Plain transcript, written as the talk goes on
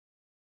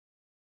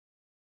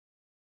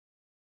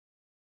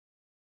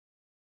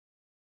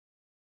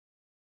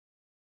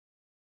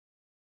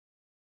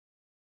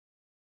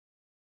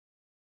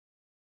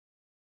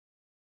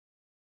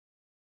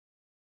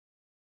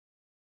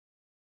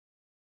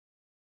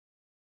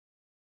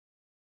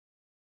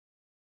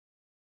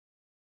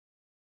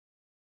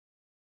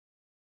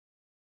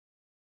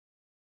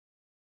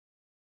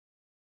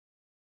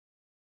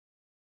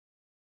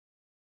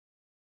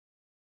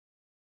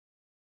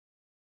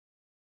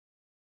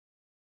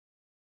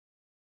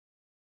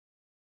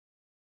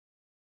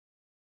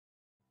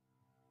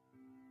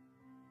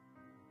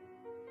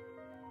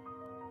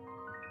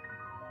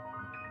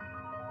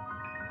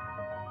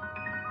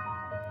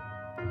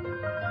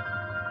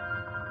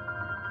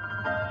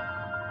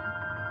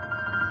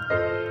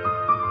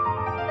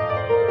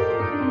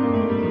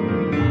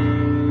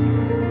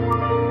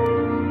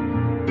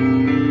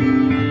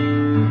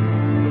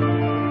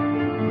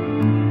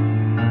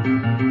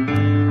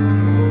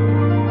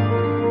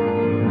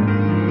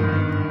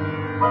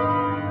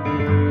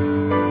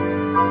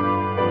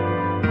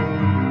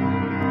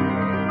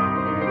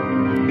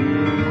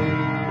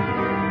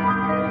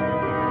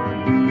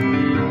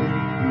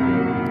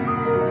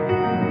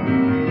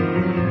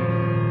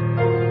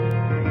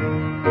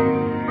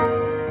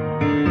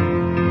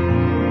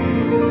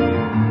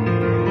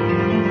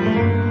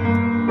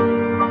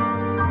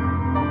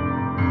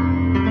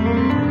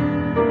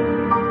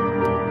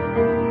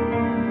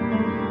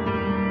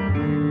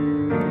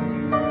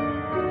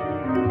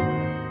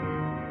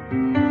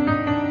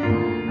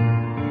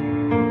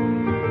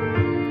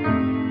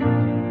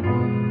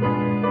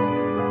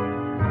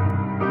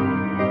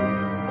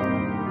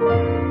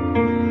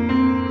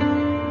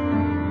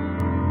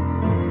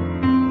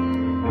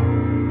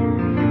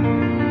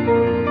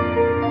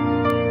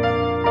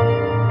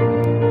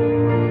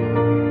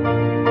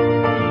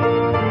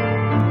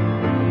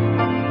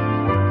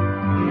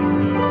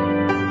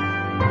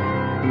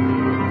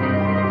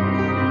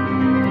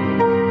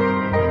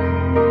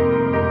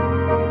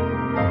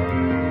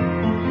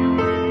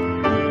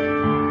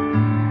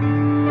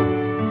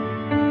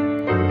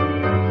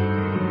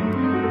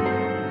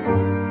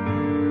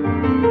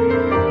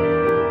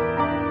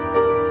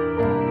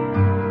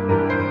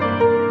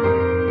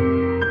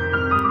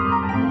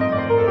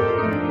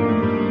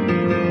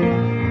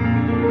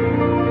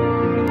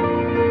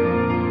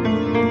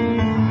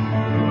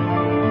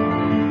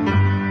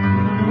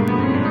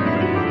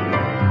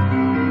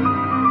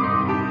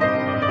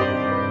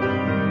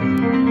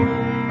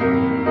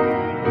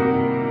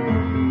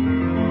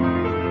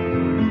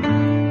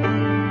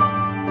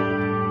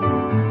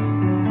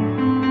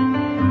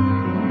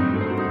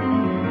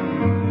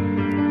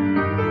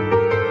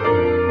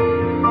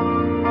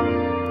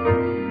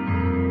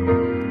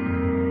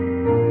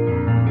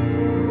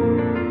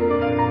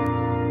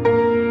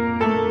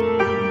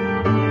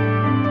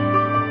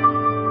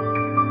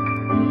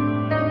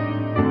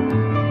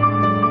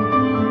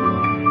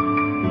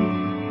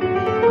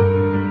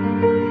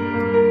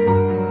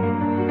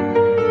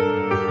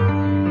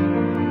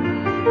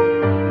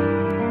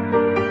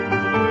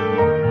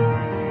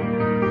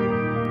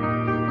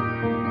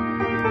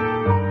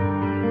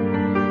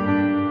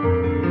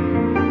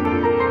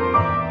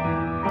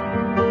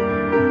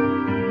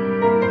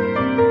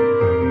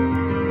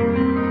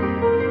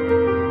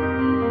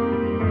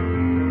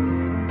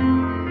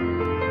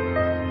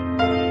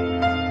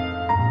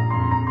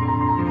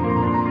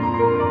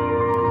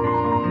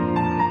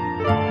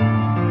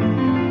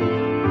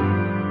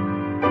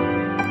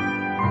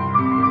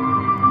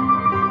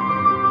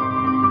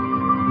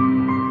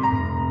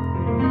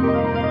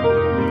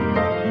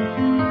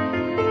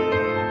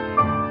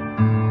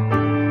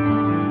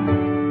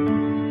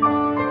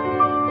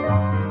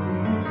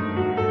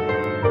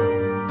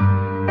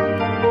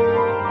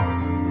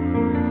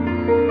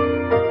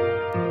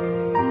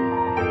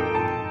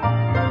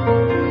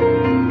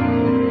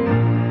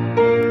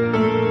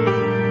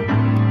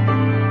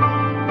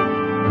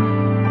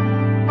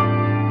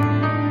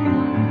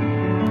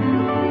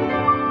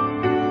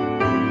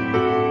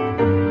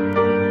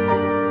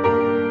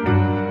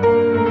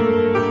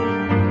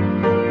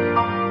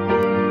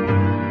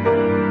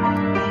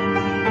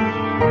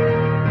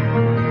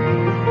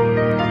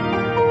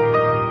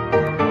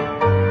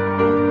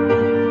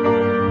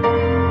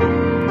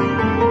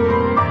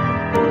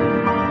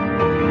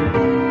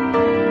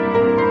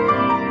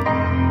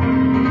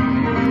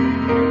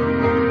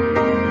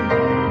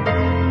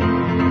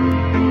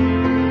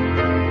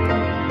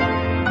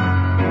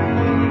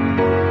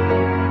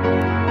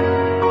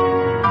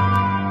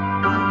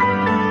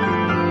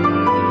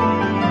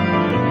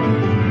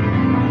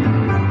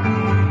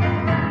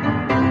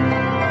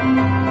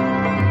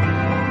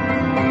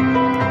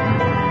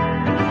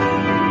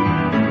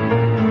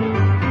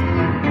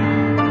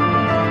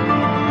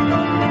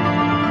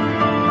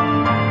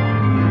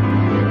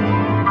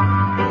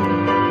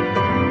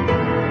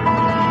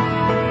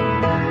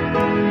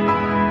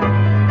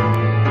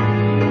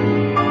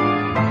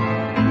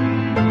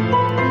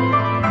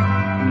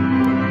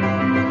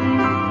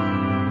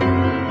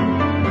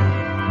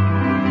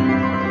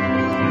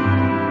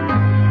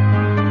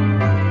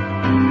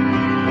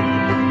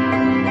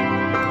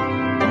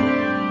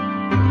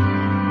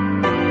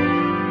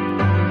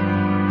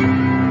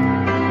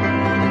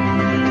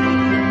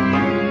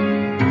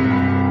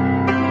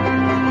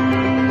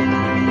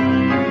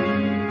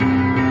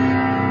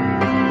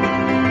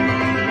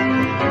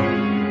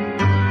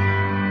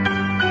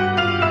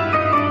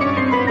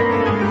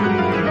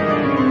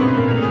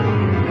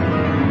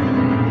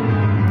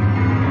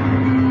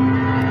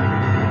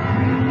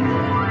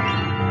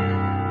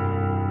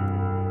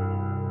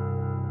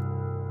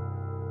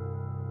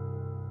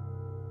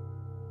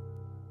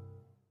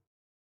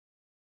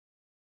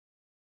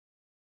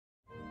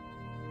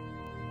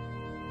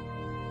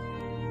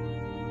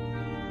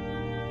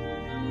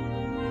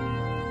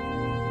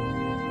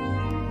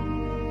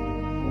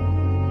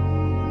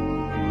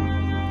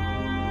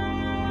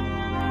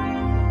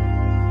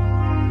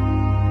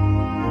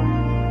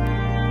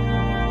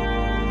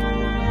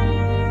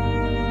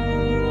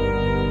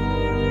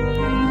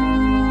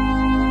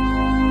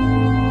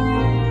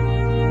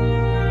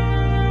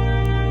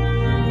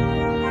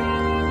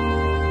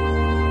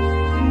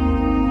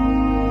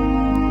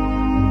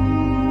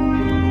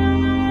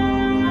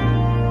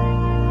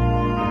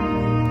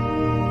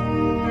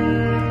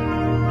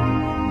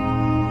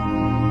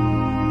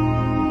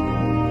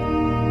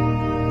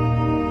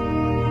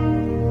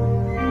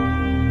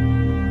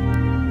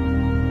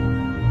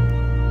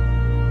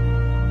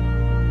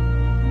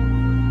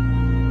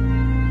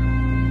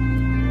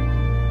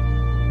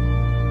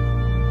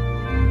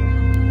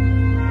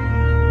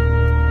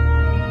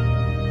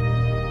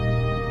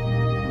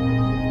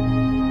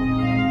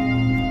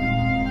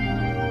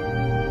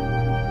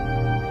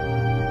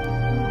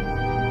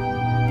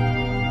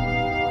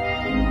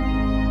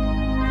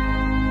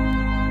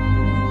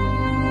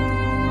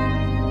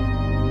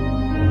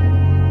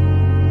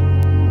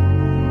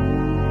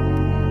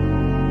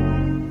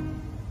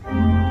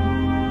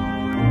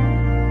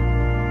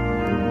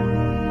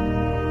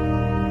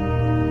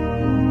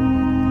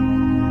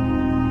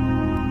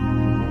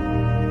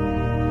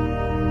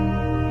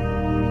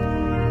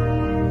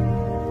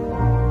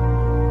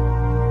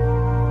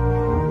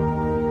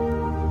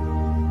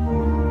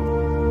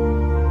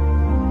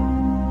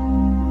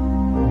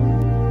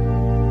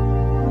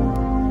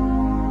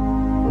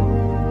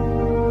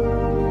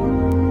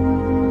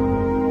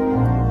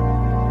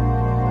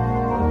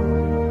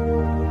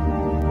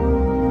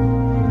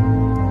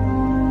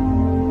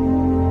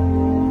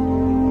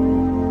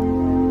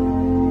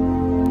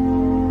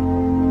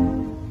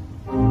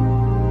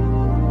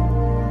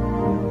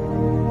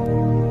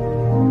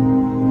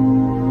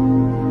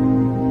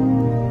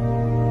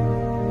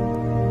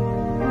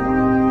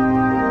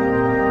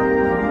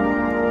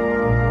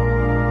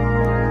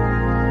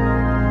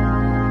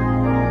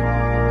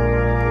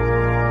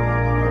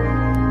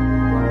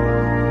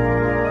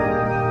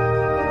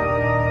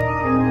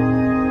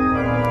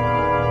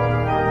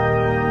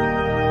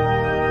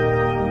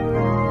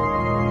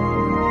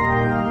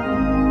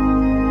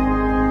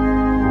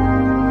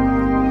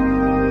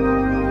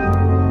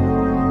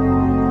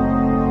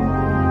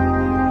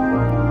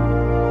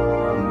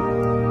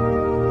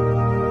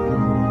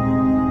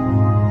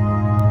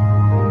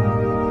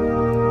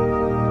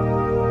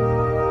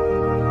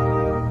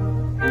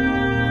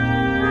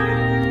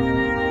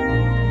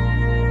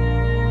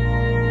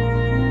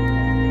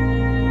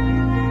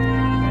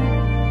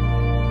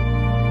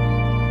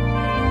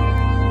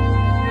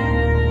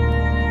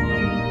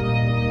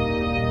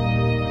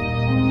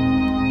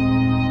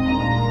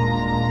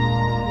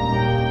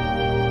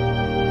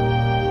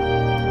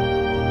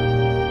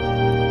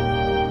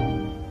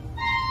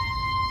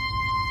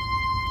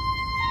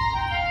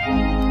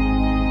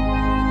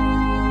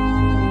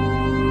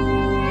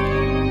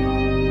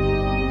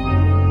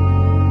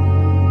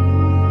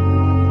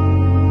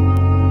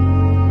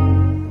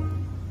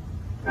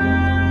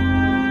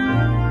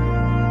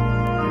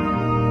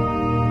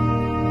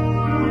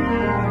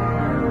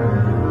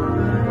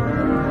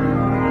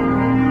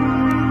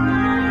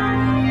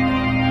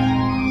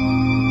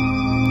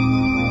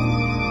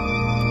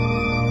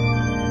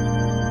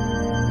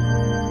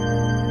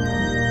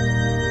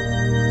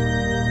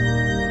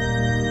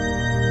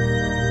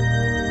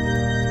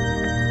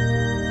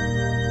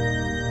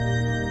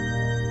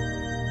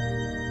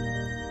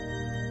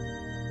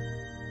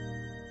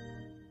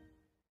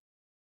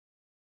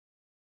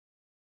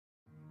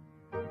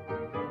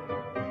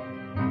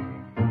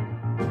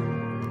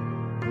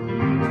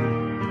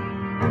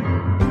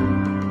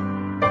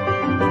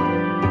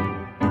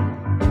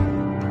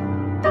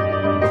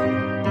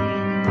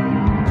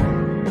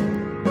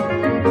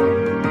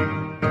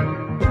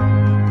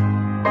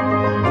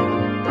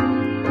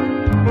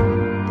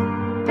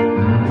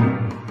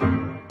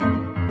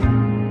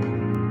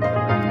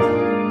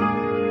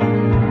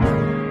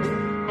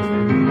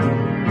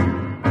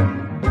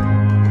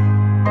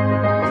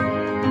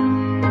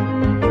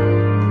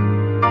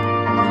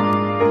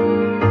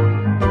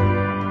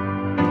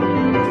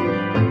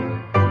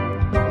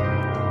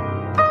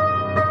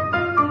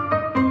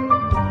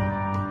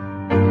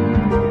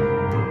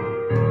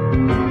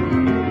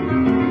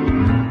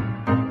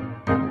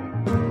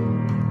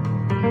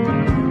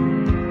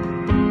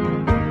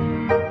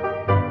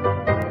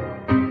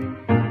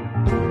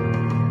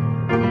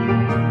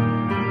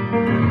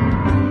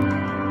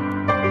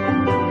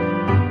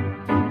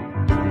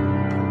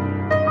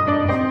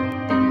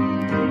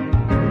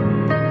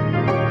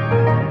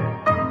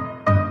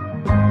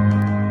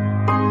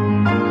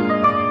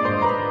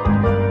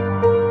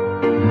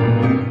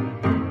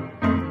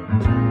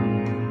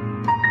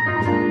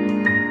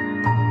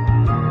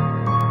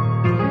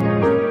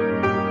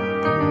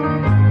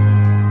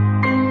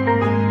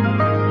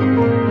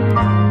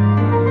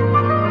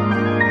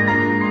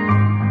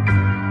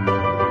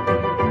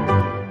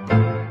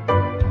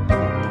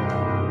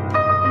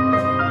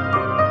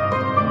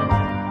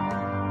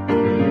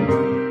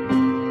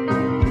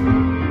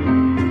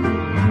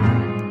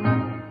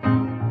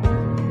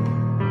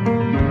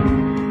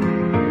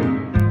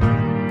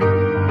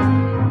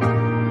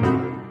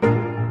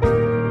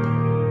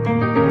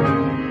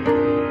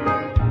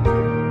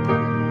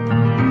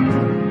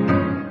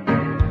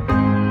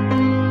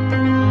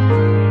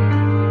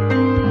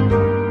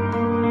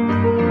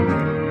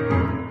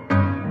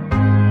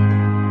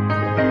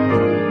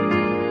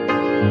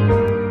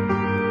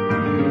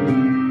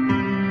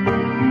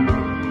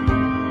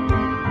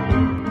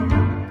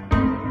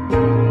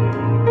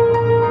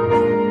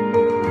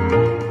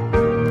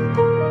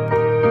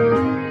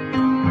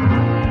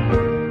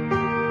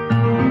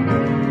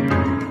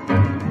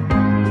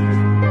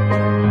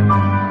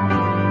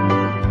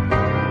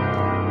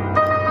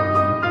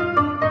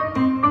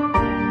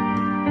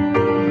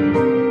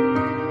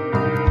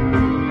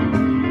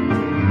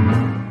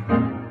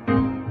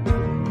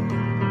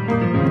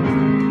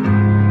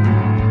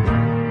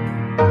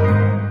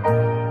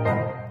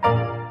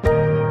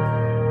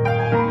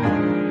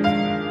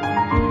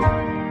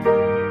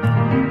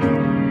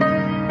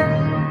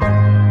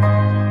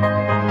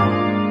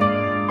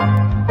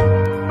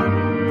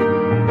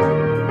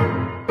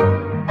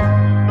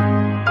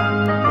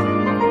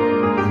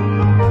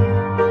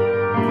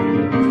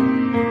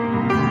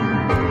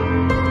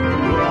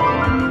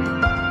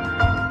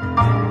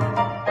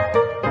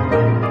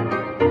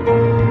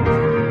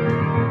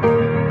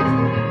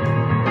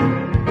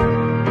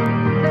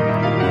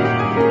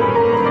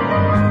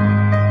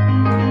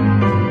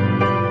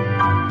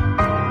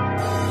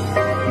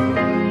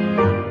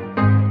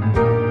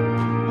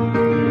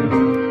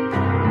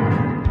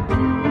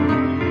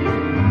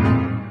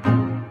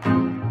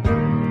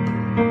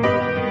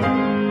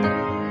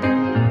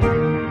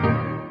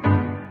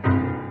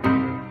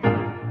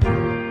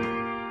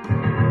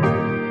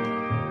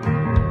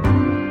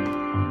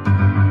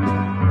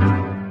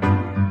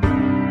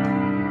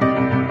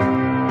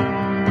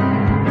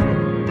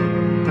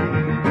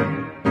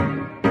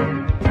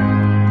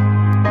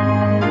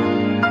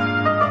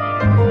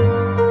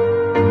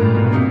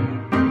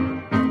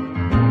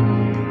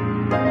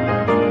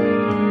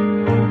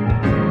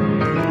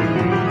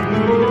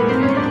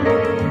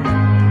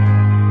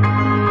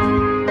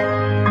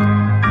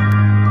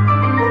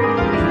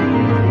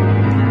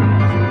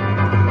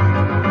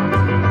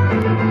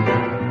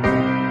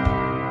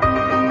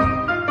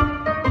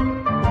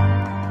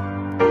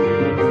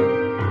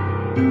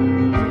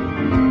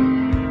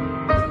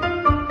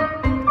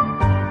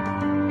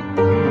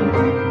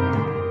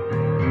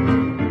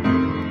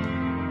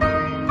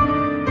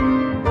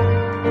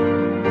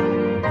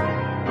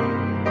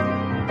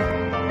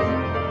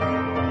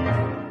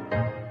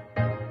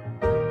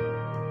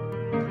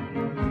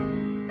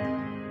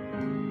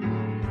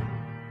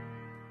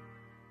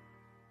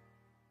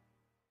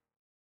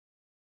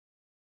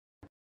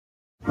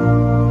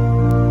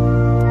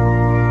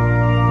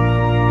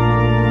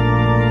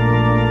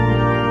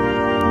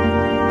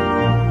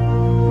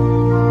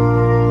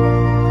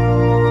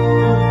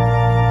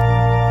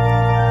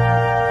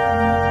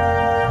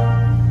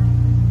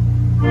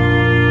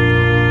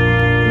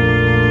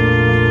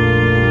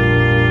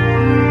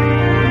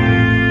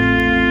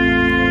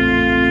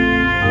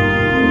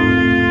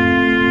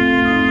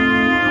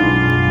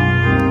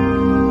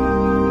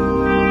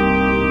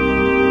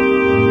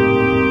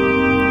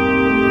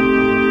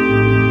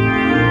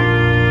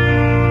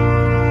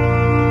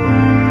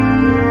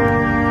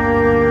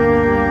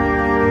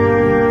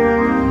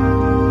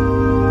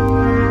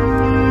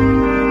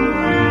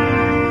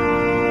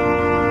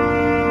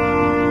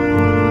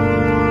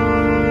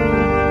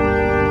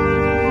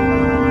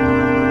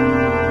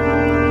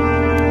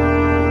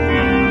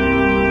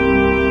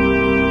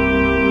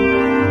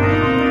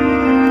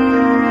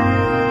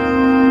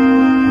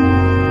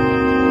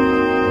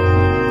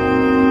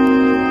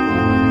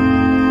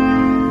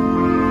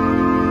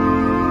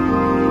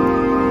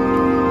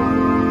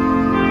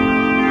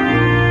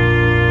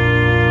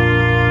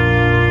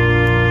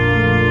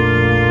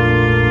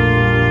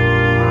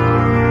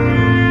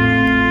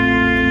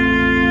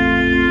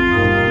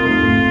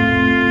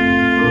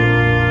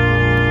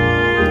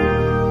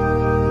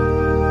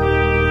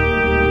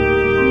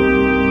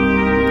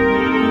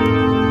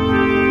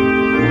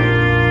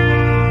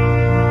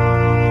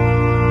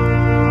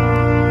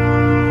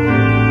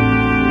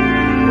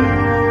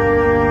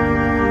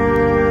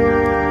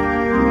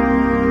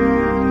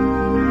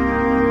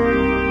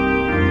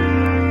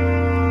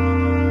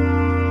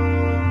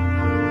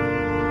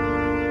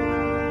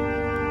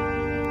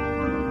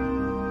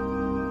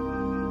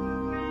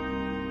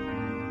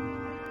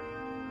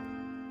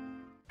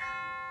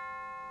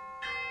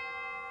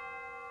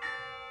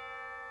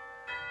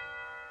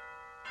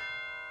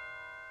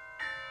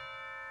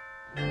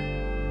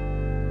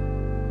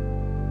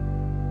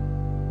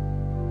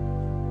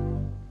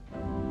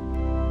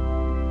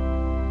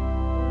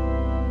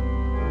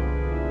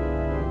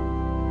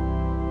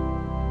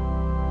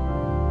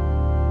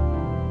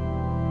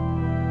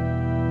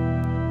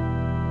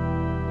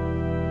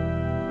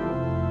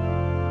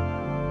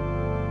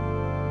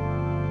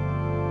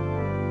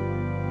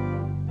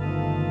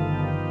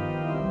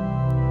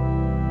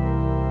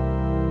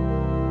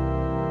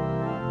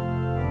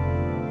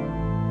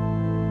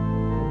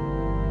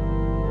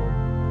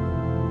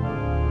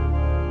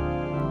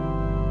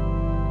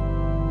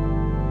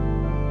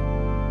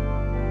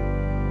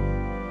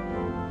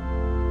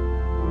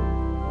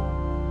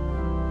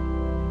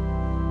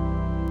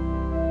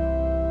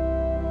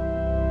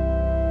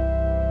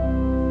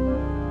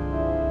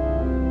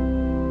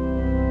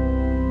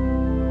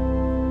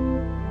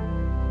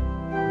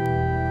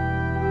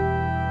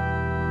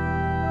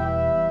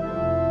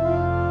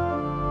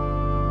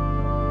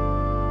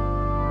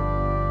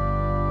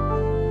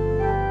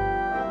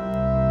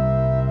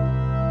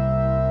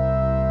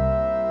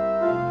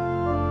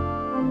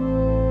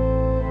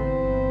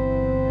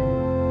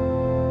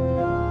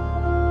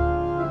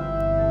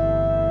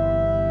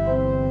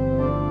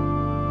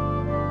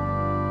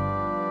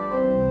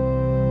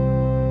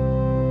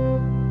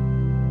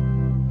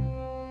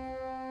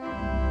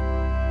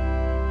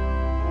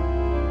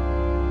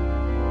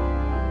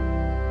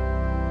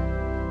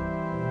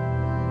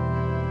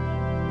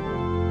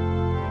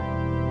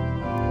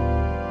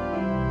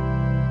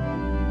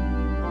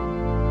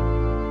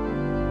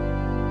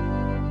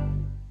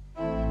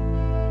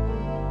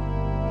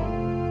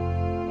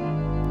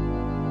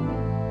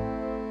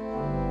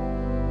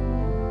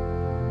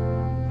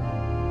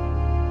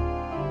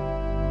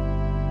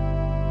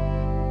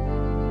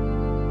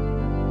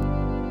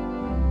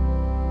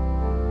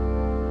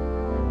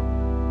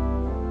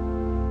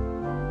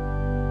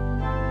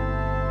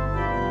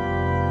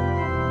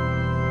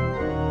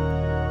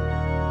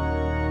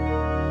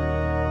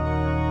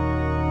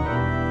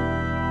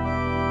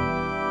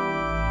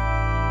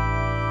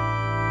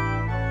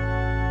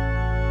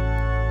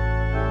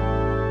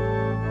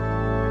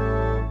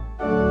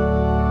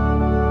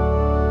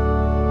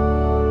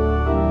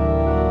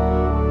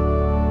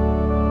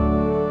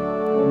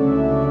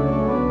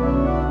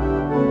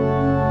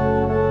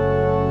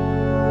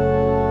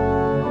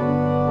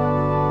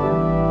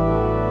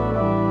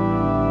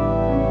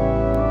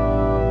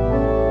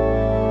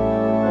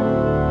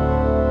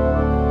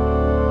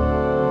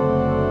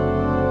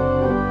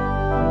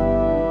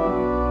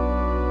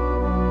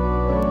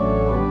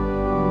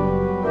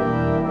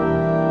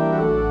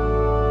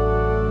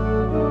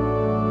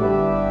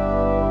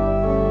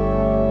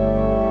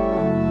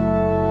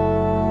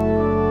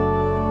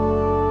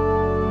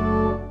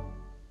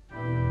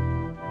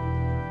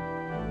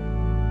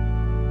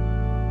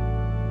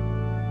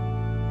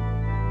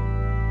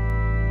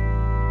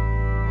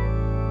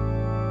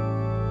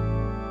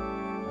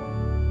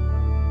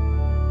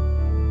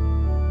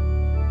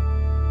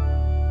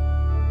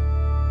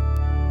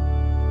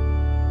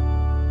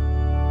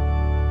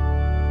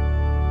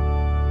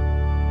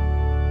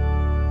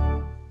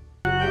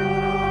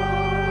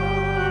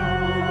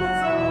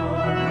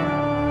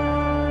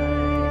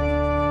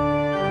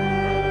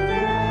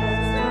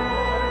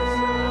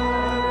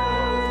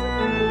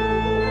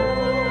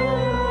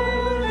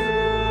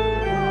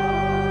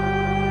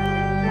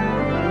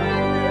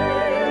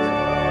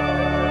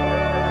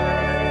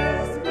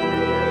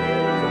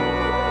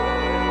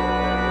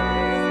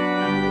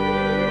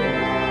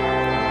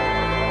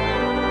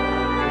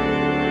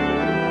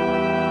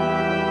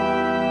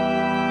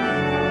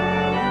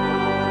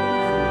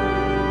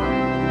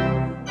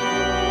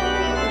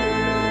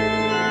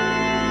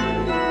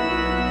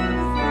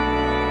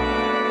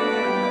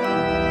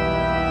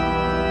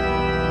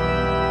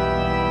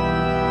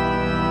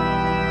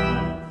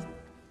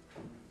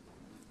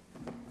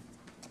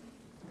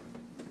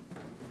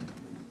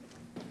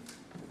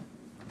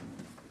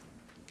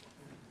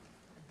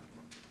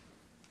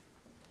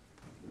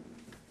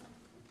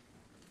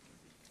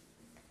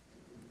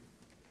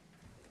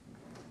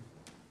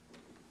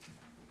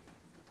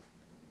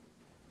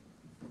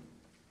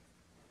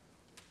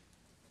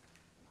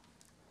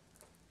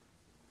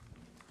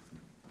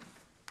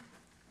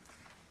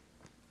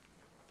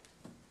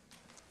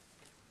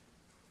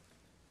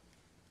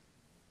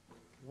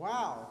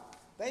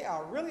they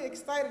are really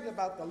excited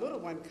about the little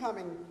one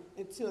coming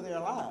into their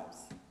lives.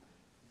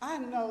 I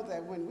know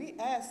that when we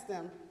asked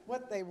them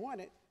what they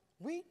wanted,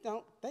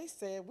 they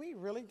said, we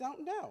really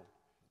don't know.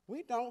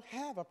 We don't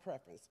have a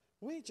preference.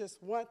 We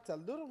just want the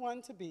little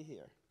one to be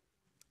here.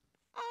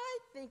 I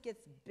think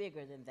it's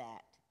bigger than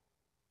that.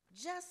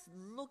 Just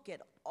look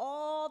at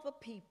all the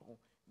people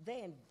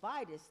they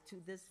invite us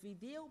to this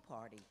reveal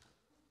party.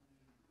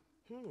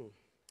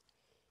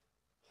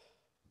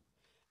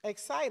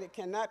 Excited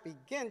cannot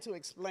begin to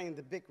explain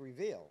the big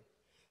reveal.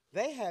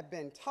 They have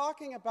been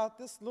talking about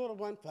this little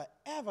one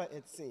forever,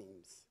 it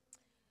seems.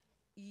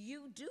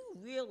 You do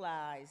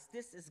realize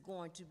this is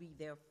going to be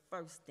their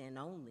first and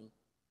only,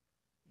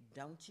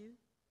 don't you?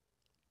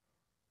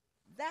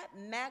 That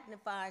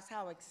magnifies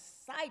how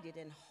excited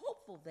and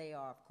hopeful they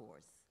are, of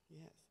course.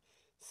 Yes.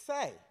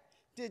 Say,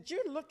 did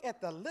you look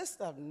at the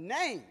list of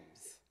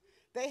names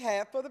they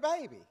have for the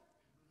baby?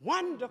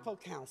 Wonderful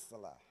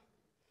Counselor,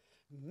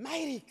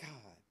 Mighty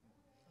God,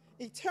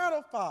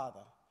 Eternal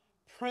Father,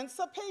 Prince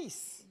of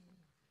Peace.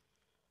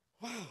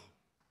 Wow,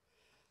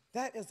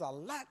 that is a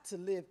lot to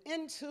live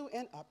into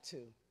and up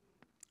to.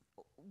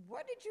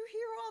 Where did you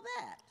hear all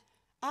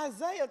that?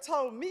 Isaiah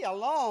told me a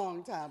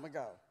long time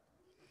ago.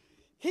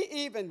 He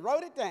even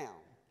wrote it down.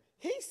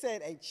 He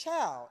said a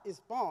child is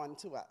born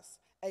to us,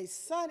 a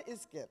son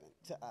is given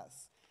to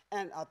us,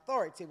 and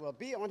authority will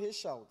be on his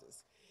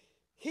shoulders.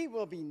 He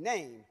will be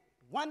named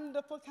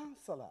Wonderful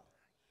Counselor,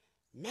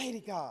 Mighty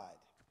God,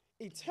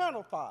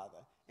 Eternal Father,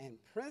 and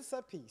Prince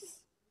of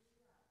Peace.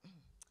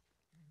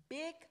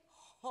 Big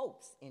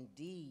hopes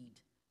indeed.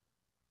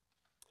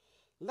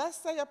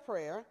 Let's say a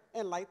prayer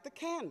and light the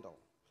candle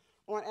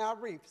on our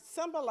wreath,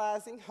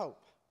 symbolizing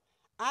hope.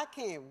 I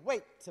can't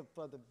wait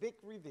for the big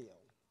reveal.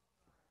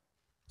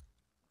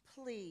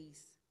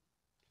 Please,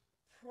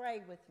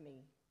 pray with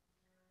me.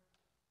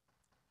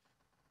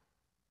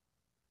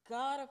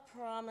 God of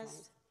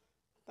promise,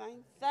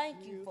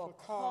 thank you for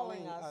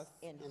calling us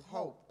in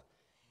hope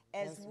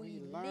as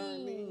we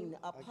lean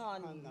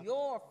upon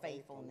your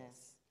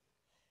faithfulness.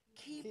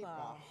 Keep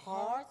our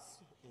hearts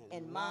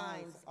and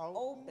minds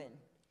open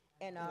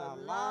and our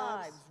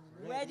lives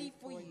ready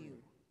for you.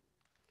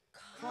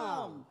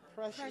 Come,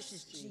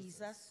 precious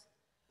Jesus,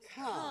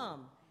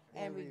 come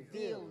and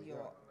reveal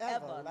your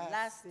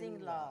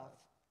everlasting love.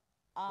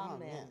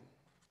 Amen.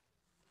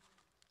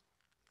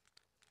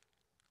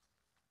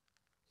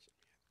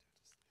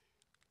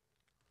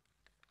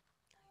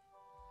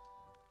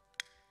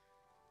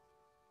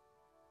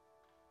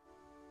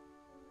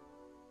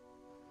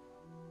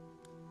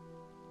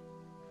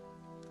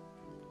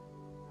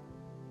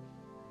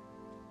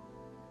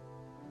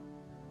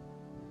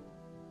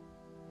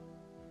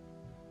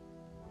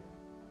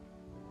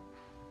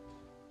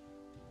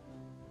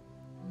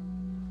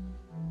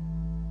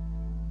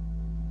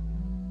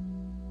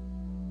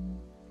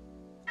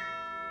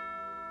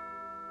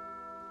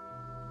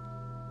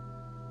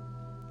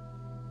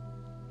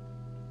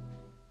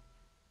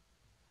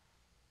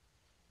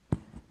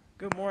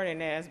 Good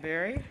morning,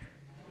 Asbury.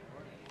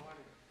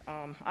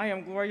 I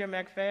am Gloria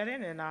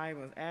McFadden, and I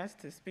was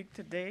asked to speak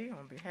today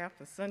on behalf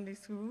of Sunday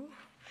School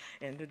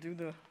and to do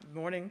the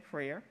morning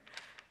prayer.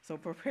 So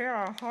prepare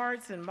our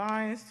hearts and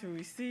minds to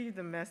receive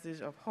the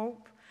message of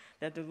hope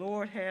that the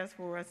Lord has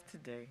for us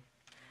today.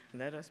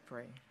 Let us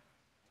pray.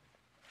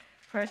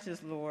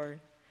 Precious Lord,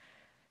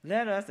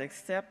 let us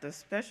accept the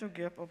special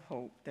gift of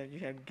hope that you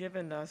have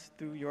given us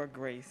through your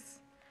grace.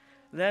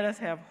 Let us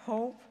have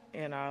hope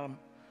in our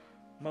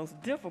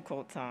most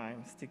difficult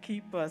times to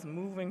keep us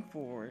moving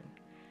forward.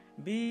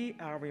 Be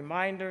our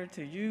reminder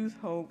to use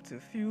hope to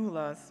fuel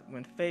us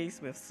when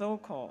faced with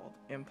so-called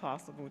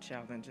impossible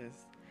challenges.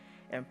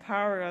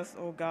 Empower us,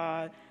 O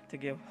God, to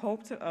give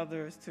hope to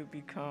others to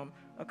become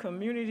a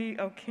community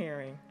of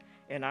caring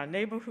in our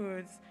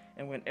neighborhoods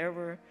and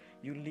whenever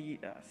you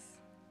lead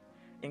us.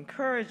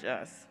 Encourage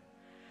us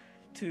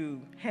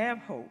to have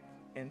hope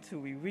until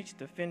we reach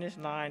the finish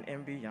line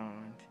and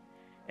beyond.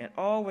 And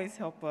always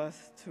help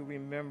us to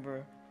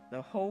remember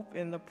the hope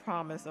in the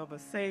promise of a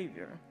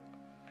Savior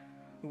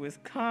who has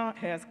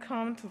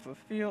come to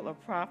fulfill a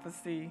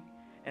prophecy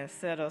and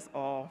set us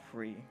all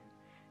free.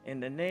 In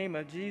the name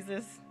of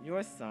Jesus,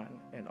 your Son,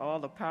 and all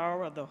the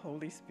power of the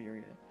Holy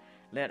Spirit,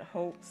 let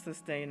hope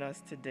sustain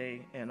us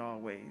today and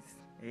always.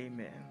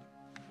 Amen.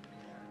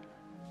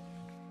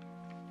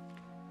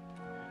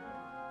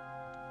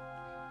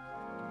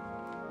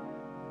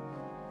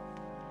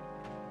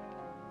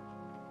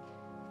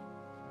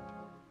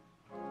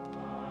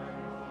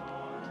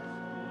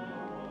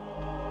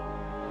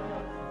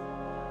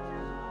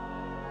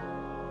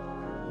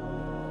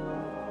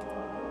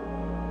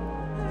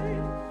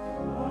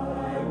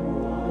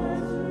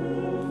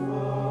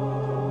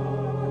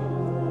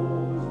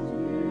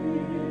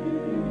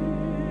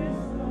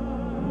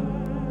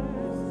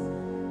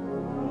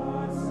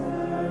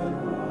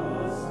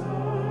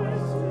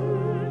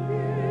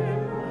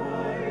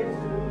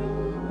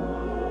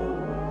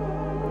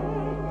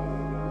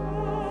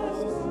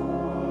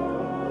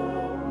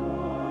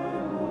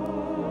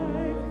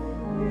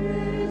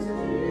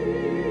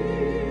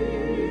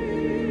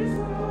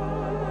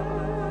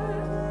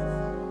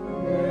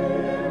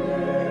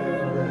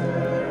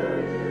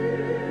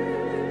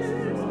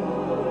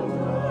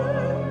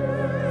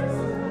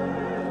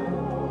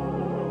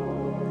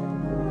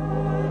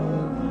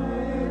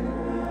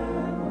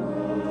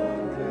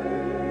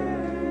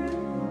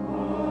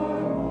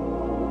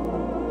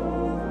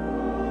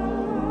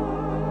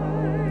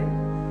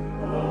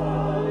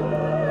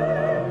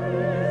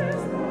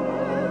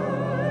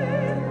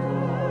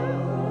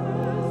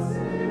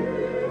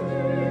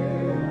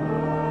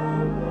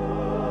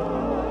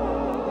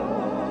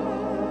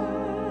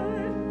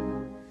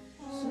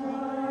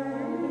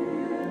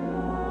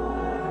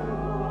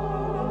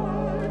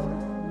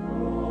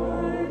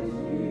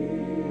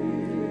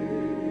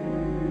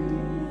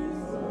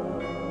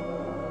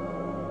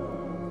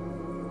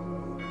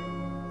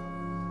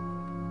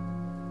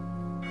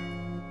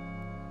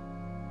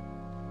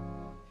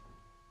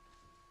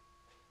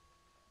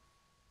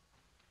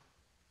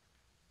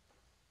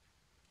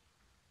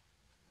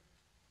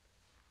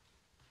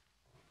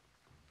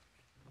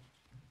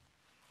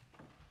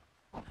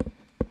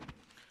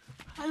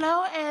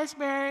 Hello,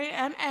 Asbury.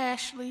 I'm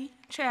Ashley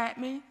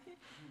Chapman,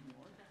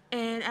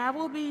 and I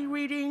will be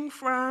reading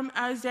from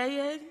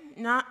Isaiah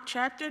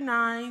chapter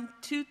 9,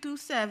 2 through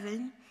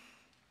 7.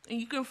 And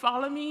you can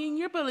follow me in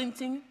your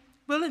bulletin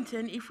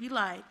if you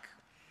like.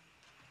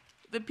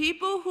 The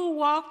people who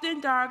walked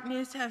in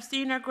darkness have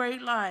seen a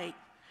great light.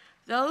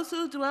 Those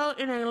who dwelt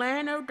in a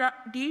land of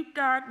deep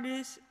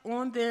darkness,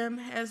 on them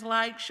has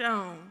light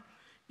shone.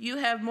 You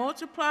have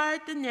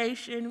multiplied the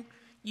nation,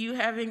 you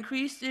have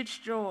increased its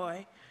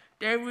joy.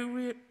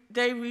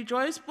 They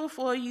rejoice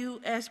before you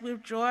as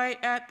with joy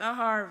at the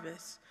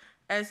harvest,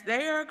 as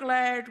they are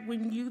glad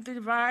when you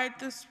divide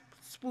the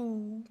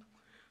spool.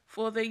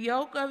 For the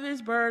yoke of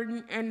his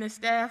burden and the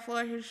staff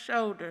for his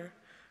shoulder,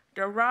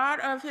 the rod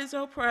of his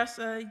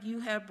oppressor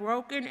you have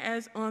broken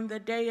as on the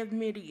day of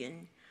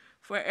Midian.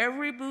 For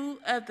every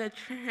boot of the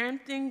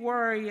tramping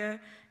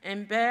warrior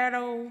in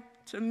battle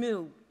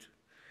tumult,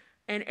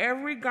 and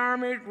every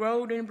garment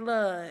rolled in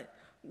blood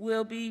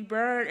will be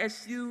burned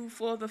as fuel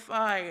for the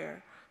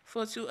fire.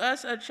 For to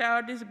us a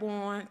child is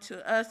born,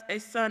 to us a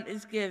son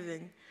is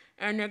given,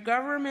 and the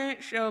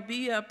government shall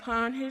be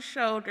upon his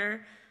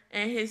shoulder,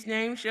 and his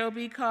name shall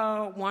be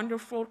called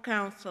Wonderful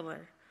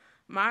Counselor,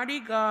 Mighty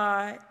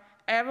God,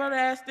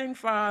 Everlasting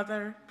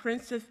Father,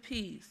 Prince of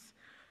Peace.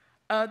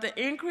 Of the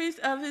increase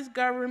of his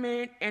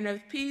government and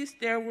of peace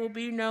there will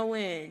be no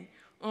end,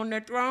 on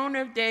the throne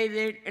of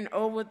David and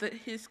over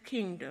his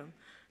kingdom,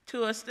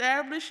 to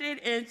establish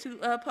it and to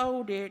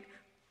uphold it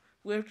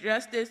with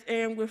justice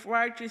and with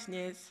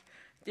righteousness.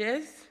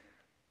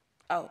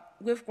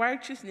 With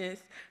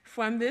righteousness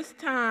from this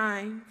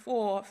time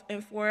forth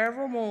and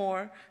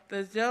forevermore.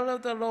 The zeal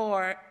of the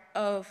Lord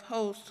of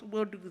hosts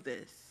will do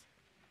this.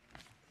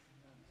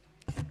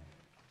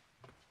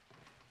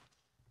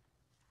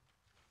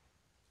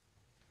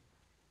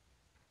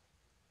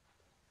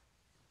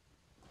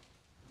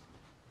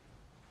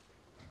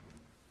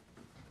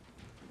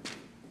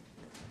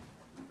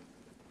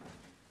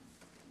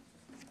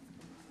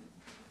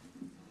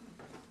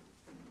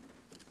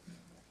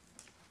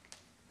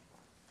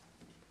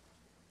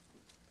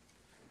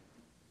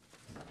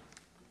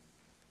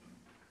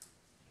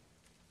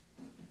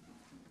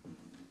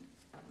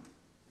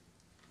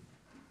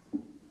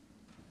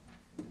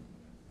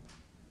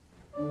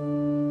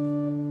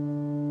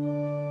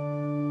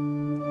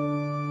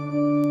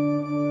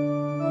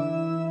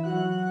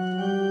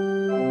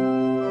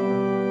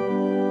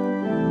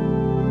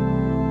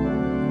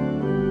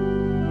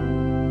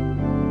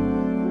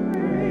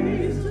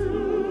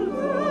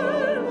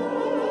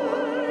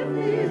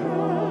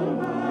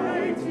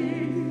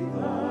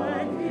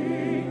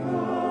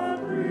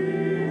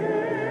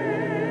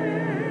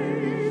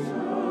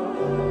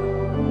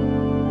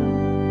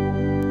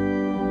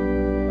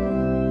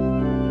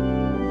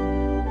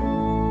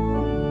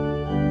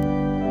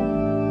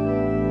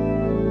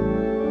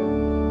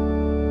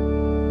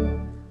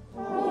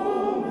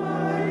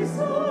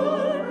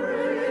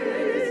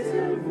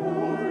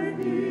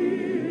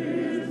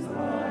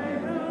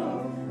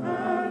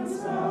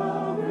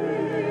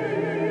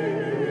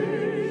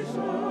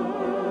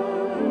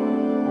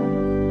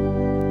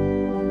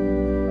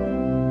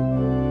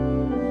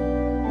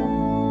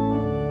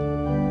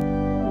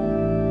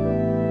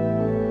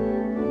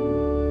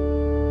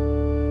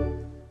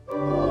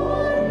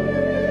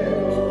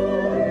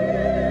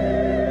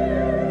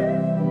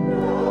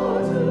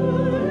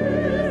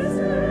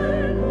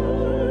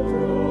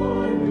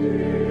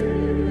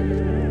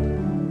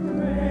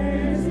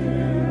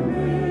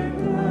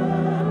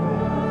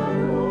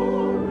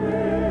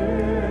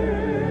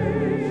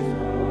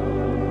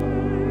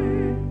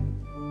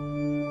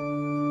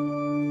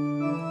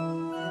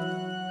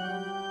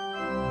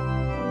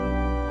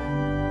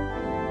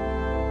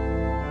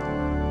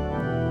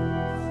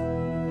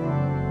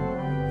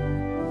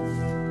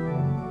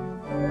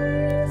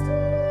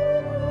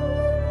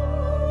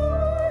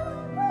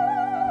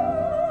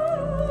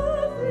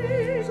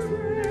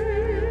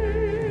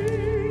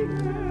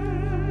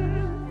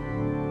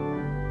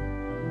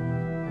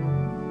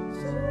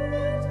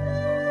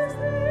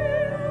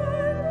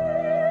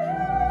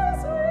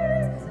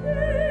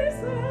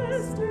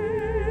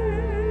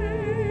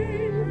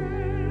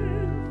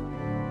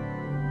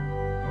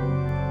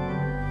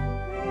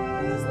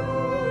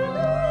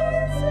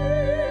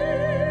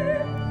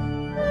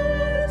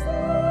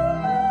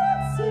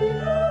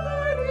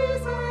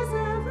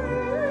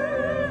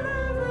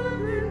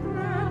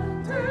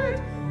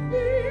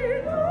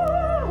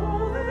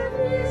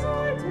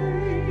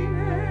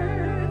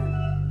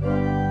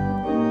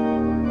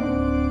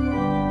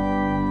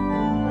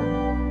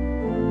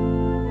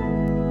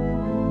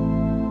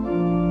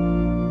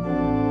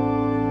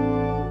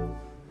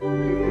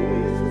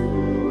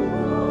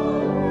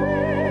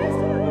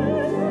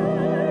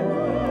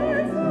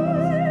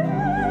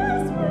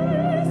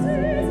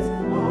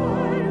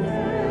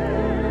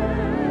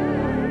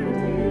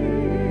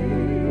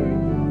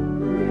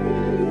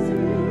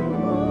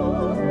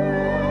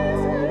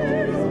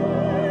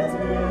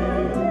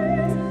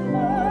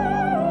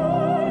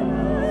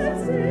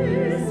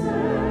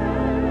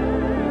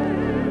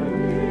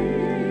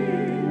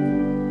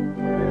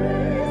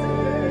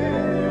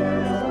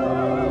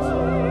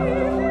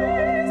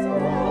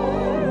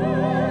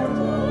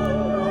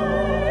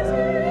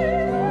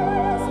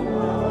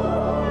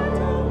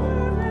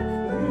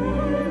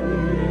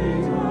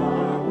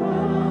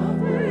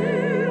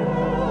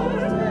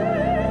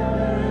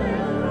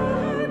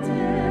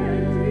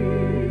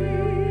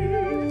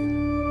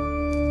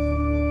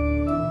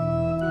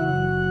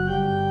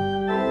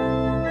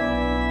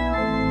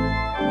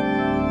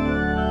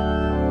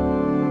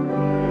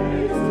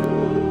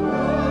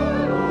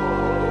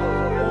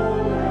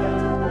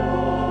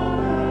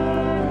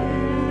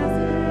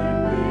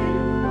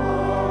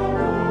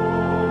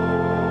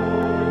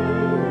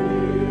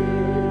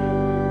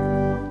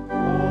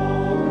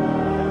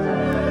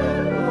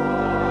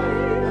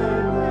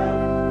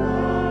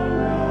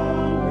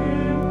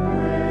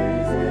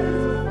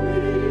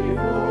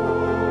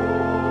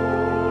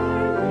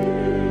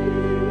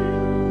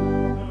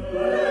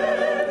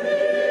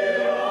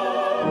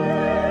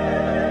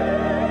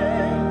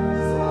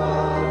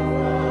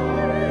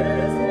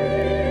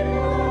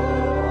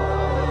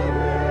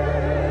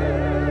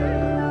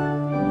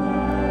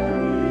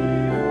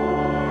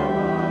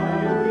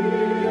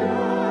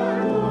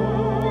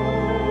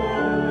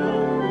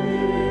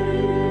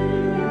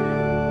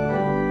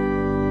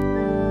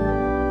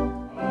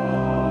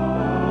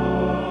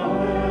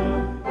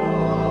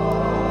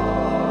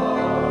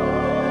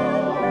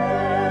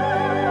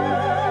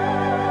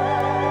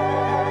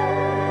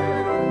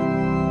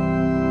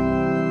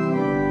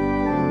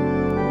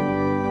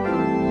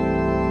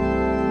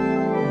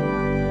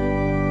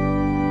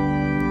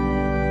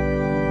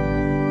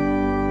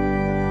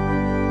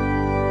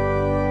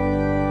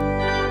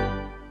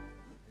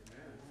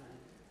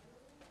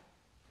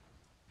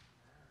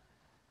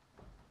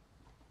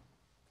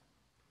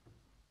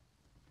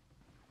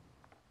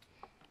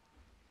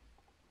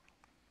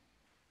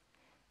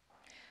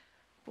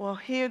 We'll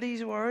hear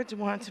these words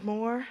once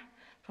more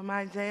from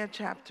Isaiah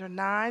chapter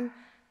 9,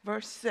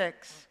 verse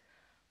 6.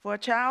 For a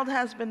child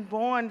has been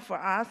born for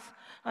us,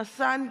 a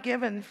son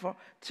given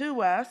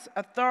to us,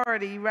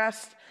 authority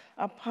rests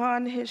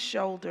upon his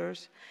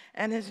shoulders,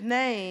 and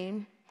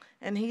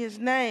he is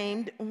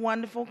named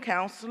Wonderful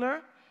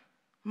Counselor,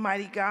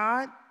 Mighty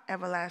God,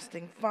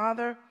 Everlasting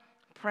Father,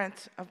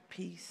 Prince of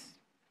Peace.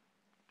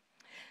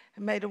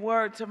 And may the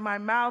words of my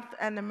mouth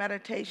and the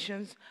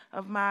meditations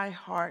of my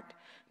heart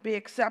be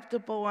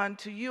acceptable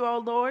unto you, O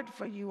Lord,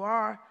 for you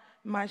are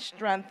my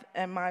strength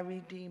and my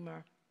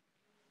Redeemer.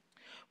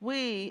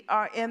 We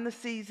are in the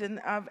season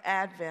of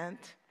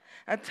Advent,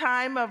 a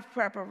time of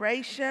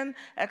preparation,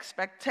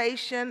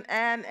 expectation,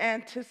 and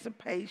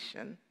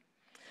anticipation,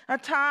 a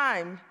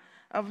time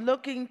of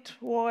looking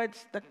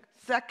towards the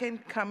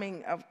second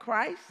coming of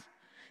Christ,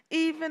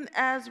 even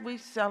as we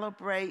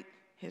celebrate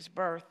his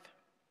birth.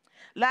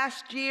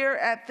 Last year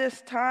at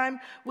this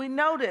time, we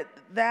noted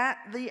that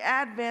the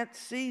Advent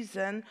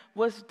season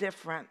was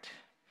different.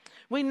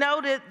 We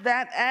noted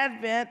that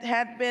Advent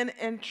had been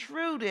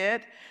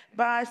intruded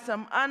by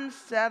some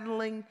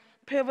unsettling,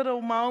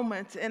 pivotal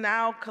moments in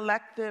our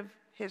collective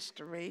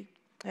history.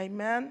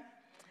 Amen?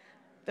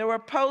 There were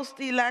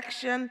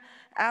post-election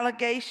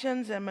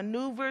allegations and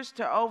maneuvers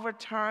to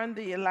overturn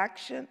the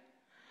election.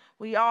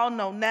 We all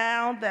know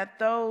now that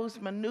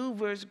those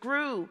maneuvers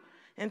grew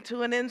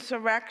into an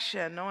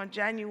insurrection on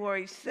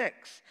January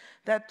 6th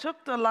that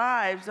took the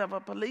lives of a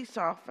police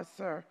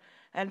officer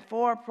and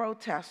 4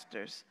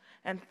 protesters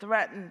and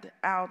threatened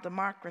our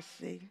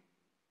democracy.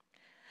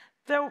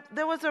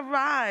 There was a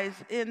rise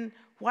in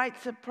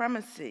white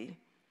supremacy,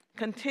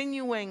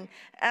 continuing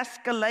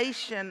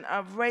escalation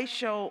of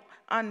racial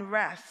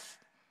unrest,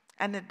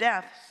 and the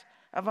deaths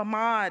of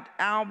Ahmaud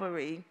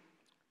Arbery,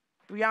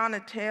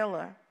 Breonna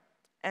Taylor,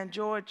 and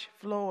George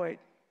Floyd.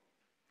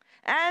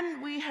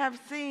 And we have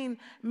seen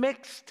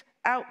mixed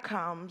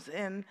outcomes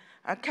in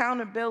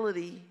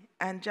accountability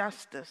and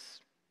justice.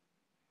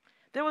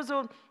 There was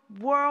a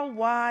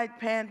worldwide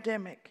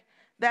pandemic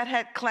that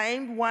had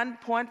claimed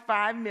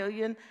 1.5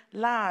 million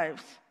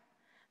lives.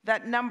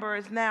 That number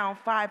is now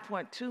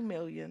 5.2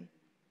 million.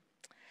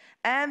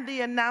 And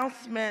the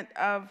announcement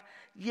of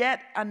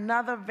yet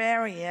another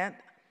variant,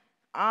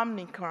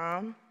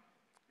 Omicron,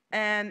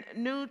 and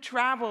new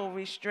travel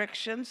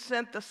restrictions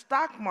sent the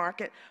stock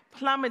market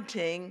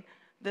plummeting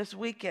this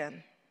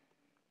weekend.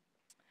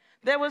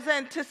 There was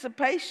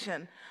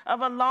anticipation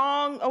of a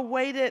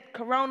long-awaited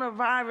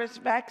coronavirus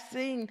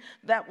vaccine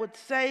that would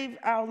save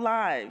our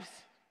lives.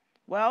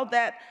 Well,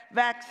 that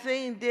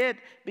vaccine did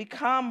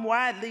become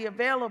widely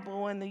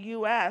available in the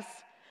U.S.,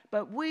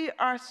 but we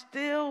are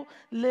still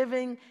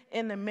living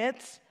in the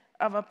midst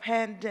of a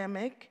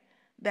pandemic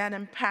that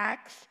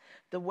impacts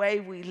the way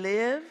we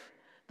live,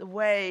 the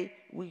way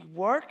we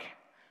work,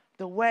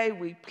 the way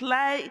we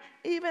play,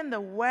 even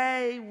the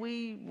way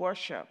we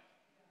worship.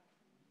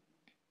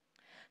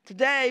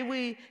 Today,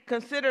 we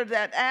consider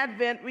that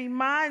Advent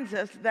reminds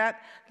us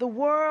that the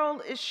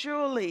world is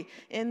surely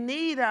in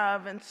need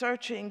of and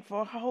searching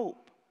for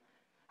hope.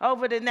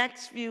 Over the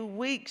next few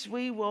weeks,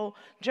 we will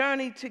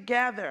journey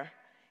together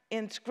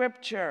in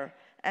Scripture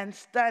and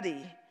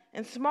study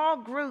in small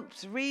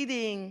groups,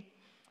 reading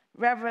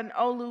Reverend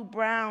Olu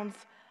Brown's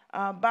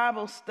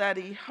Bible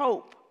study,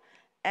 Hope,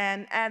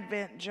 and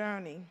Advent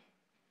Journey.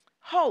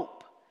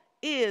 Hope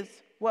is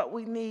what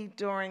we need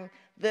during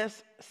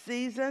this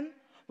season.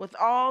 With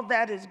all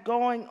that is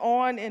going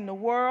on in the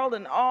world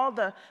and all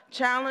the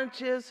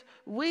challenges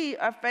we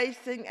are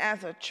facing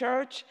as a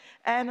church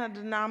and a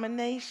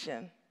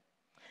denomination.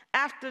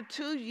 After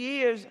 2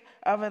 years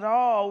of it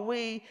all,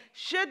 we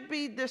should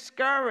be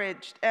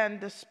discouraged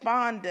and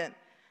despondent,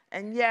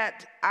 and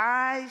yet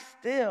I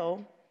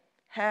still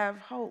have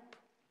hope.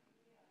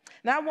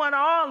 And I want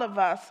all of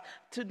us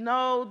to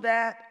know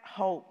that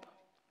hope.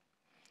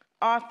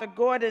 Arthur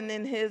Gordon,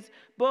 in his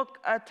book,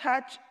 A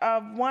Touch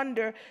of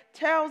Wonder,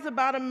 tells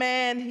about a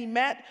man he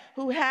met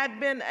who had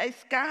been a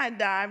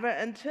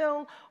skydiver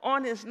until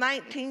on his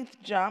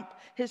 19th jump,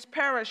 his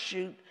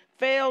parachute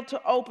failed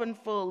to open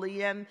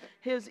fully, and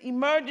his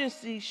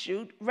emergency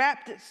chute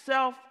wrapped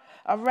itself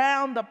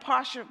around the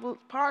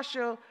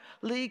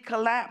partially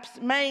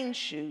collapsed main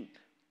chute.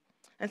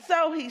 And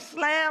so he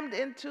slammed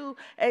into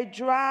a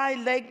dry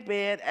lake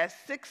bed at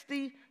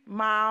 60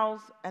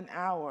 miles an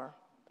hour.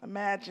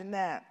 Imagine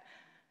that.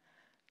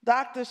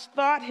 Doctors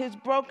thought his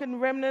broken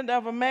remnant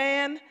of a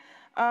man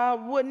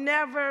would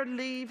never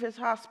leave his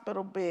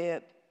hospital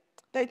bed.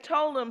 They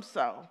told him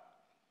so,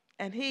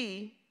 and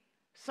he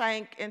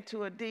sank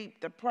into a deep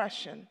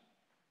depression.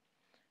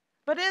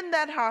 But in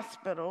that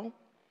hospital,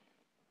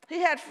 he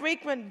had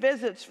frequent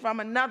visits from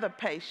another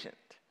patient,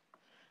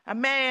 a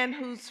man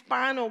whose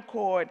spinal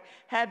cord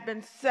had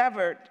been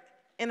severed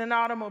in an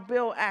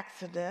automobile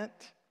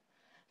accident.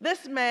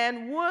 This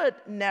man would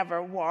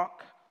never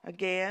walk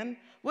again,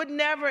 would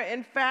never,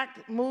 in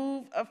fact,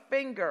 move a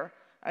finger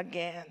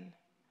again.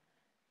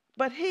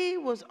 But he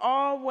was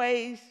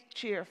always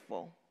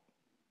cheerful.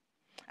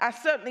 I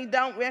certainly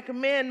don't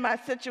recommend my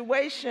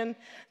situation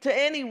to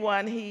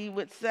anyone, he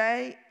would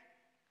say.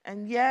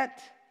 And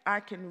yet,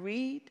 I can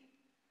read,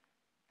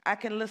 I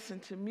can listen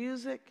to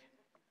music,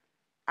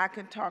 I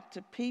can talk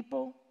to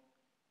people.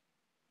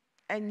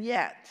 And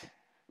yet,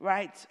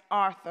 writes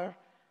Arthur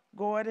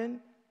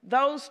Gordon,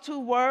 those two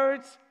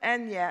words,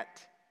 and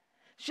yet,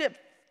 shift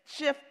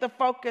the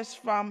focus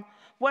from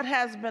what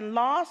has been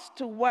lost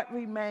to what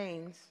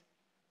remains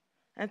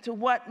and to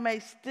what may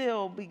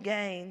still be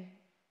gained.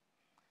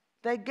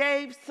 They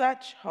gave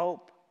such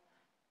hope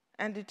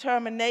and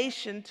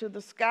determination to the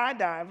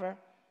skydiver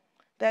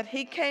that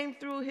he came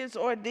through his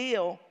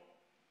ordeal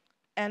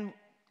and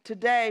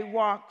today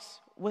walks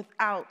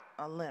without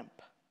a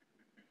limp.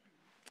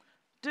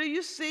 Do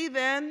you see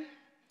then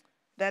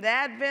that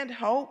Advent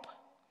hope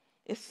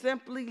is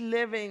simply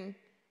living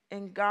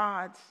in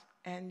God's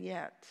and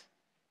yet?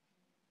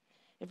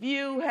 If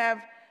you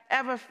have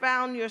ever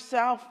found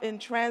yourself in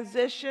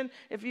transition,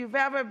 if you've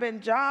ever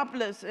been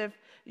jobless, if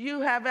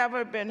you have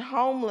ever been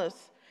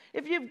homeless,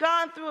 if you've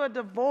gone through a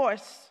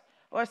divorce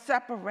or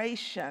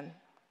separation,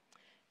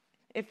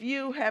 if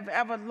you have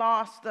ever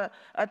lost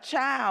a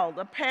child,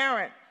 a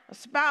parent, a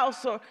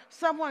spouse, or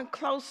someone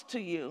close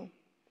to you,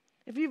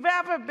 if you've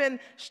ever been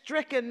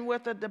stricken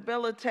with a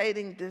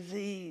debilitating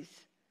disease,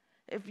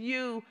 if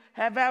you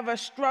have ever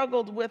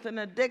struggled with an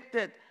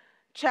addicted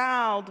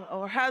child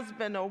or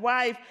husband or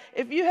wife,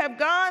 if you have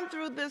gone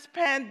through this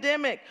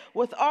pandemic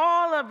with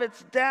all of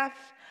its deaths,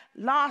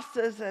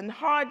 losses and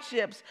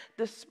hardships,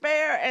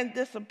 despair and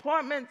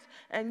disappointments,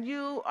 and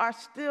you are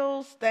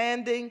still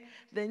standing,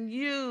 then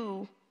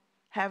you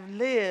have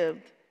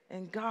lived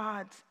in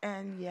God's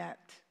and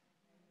yet.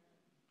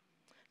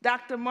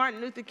 Dr.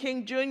 Martin Luther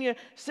King Jr.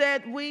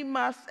 said we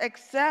must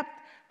accept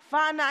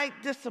finite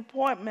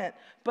disappointment,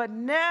 but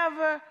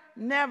never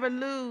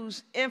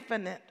lose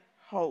infinite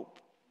hope.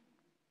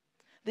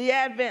 The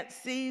Advent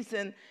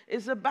season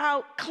is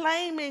about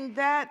claiming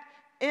that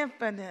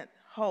infinite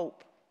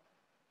hope.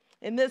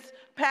 In this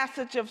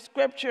passage of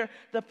Scripture,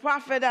 the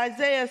prophet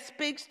Isaiah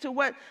speaks to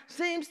what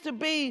seems to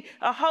be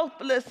a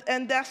hopeless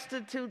and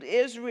destitute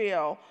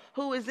Israel,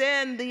 who is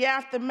in the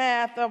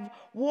aftermath of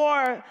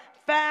war,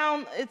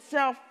 found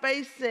itself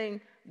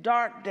facing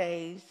dark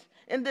days.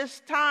 In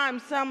this time,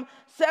 some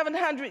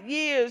 700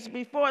 years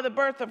before the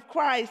birth of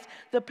Christ,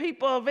 the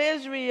people of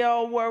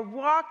Israel were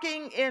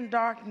walking in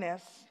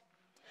darkness.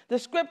 The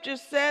scripture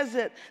says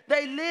it.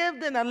 They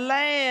lived in a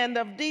land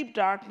of deep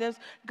darkness.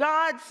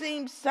 God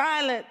seemed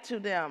silent to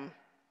them,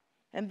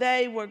 and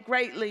they were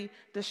greatly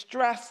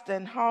distressed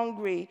and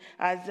hungry,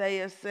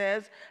 Isaiah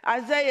says.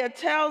 Isaiah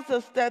tells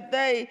us that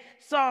they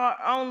saw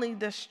only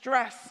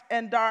distress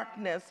and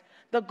darkness,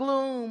 the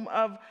gloom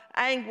of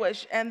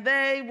anguish, and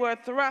they were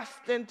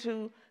thrust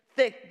into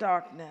thick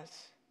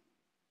darkness.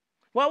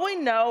 Well, we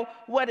know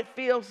what it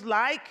feels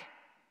like,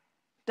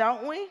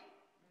 don't we?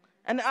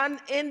 An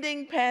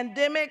unending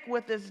pandemic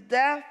with its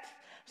deaths,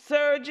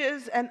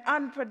 surges, and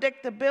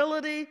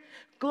unpredictability,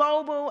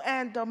 global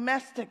and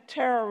domestic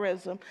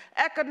terrorism,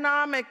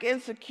 economic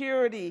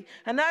insecurity,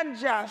 an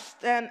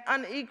unjust and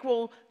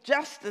unequal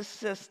justice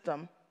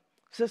system,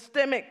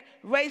 systemic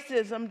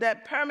racism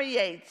that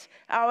permeates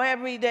our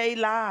everyday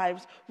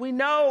lives. We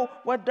know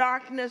what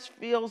darkness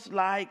feels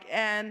like,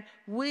 and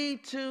we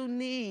too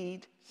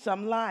need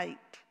some light.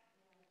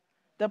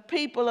 The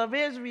people of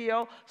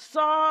Israel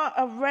saw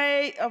a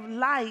ray of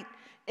light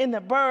in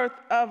the birth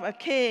of a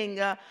king,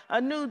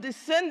 a new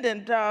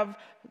descendant of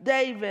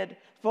David.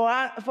 For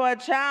a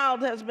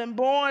child has been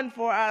born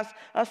for us,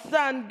 a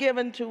son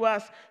given to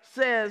us,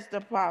 says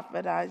the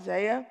prophet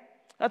Isaiah.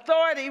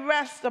 Authority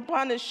rests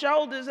upon his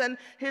shoulders, and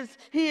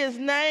he is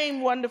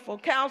named Wonderful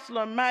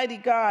Counselor, Mighty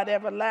God,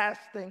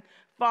 Everlasting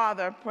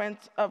Father,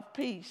 Prince of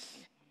Peace.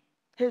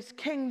 His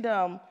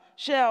kingdom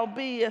shall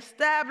be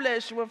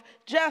established with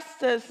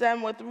justice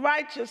and with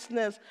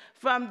righteousness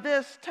from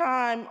this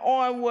time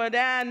onward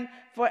and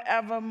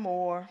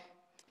forevermore.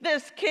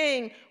 This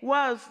king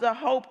was the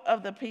hope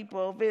of the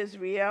people of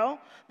Israel,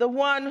 the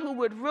one who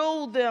would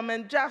rule them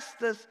in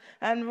justice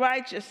and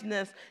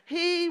righteousness.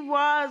 He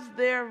was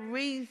their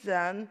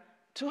reason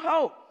to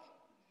hope.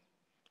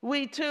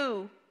 We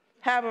too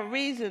have a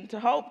reason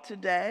to hope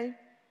today.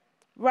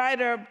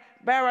 Writer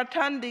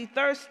Baratunde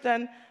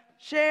Thurston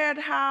shared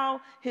how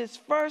his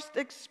first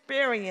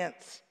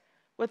experience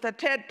with a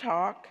TED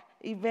Talk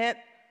event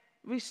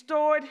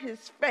restored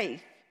his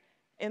faith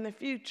in the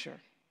future.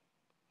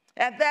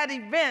 At that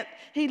event,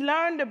 he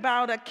learned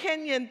about a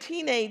Kenyan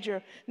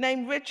teenager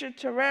named Richard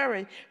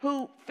Tereri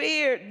who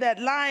feared that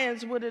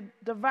lions would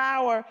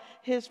devour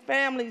his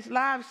family's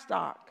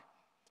livestock.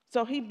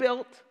 So he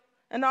built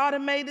an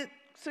automated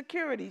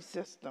security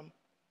system.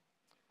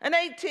 An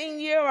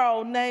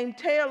 18-year-old named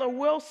Taylor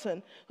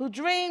Wilson, who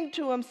dreamed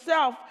to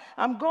himself,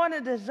 I'm going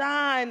to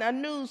design a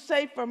new,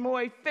 safer,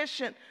 more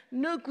efficient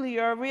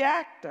nuclear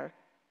reactor.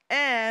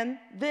 And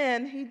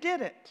then he did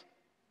it.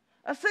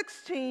 A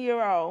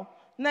 16-year-old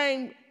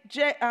named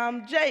Jake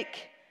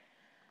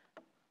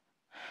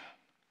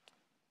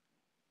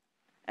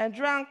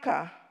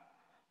Andranka,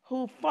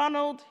 who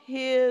funneled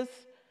his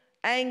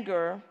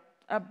anger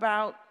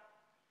about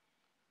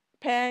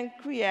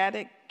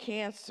pancreatic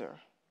cancer,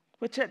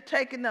 which had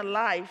taken the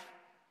life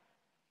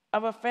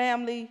of a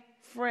family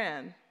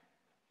friend.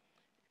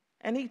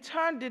 And he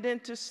turned it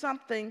into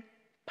something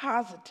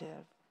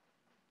positive.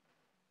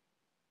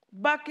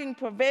 Bucking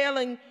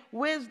prevailing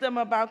wisdom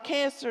about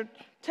cancer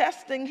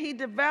testing, he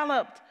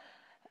developed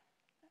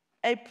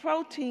a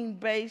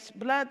protein-based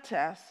blood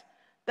test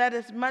that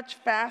is much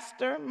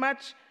faster,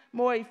 much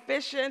more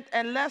efficient,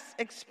 and less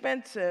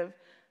expensive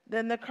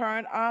than the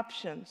current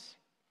options.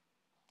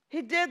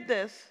 He did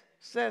this,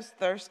 says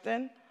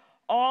Thurston,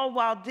 all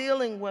while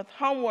dealing with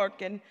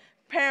homework and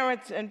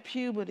parents and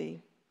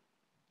puberty.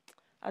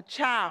 A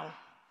child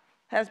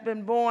has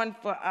been born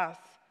for us,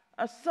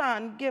 a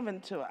son given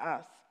to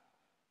us,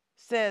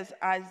 says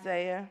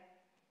Isaiah.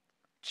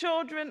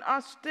 Children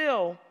are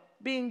still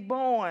being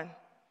born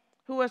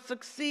who are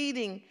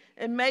succeeding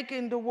in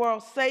making the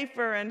world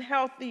safer and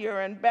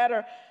healthier and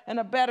better and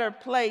a better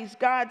place.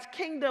 God's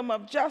kingdom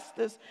of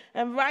justice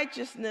and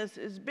righteousness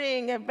is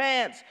being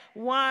advanced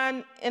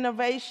one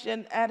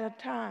innovation at a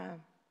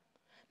time.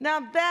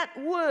 Now that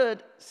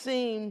would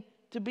seem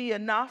to be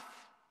enough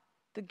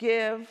to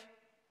give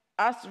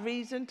us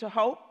reason to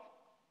hope,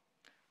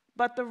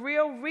 but the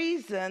real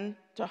reason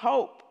to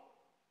hope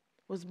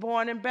was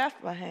born in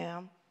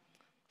Bethlehem,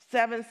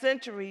 7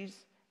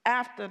 centuries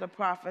after the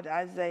prophet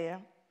Isaiah.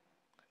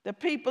 The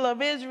people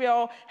of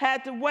Israel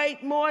had to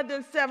wait more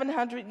than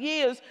 700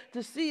 years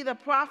to see the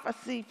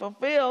prophecy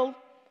fulfilled,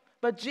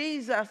 but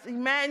Jesus,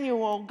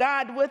 Emmanuel,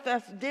 God with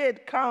us,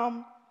 did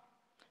come.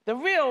 The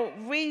real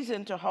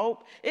reason to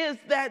hope is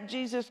that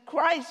Jesus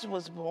Christ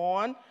was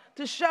born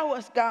to show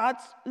us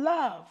God's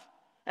love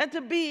and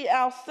to be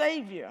our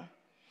Savior.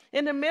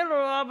 In the middle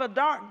of a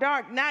dark,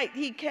 dark night,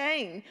 he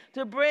came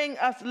to bring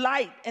us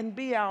light and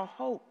be our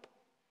hope.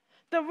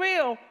 The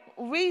real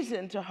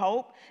reason to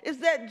hope is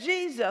that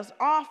Jesus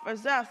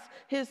offers us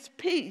his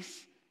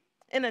peace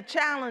in a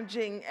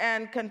challenging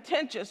and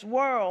contentious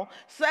world,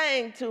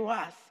 saying to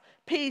us,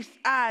 "Peace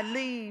I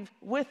leave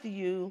with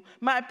you.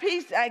 My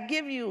peace I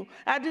give you.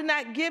 I do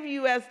not give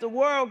you as the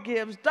world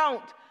gives.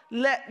 Don't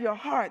let your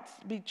hearts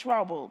be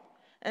troubled,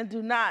 and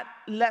do not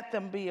let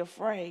them be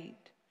afraid."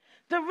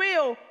 The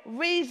real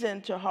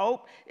reason to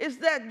hope is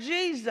that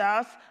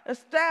Jesus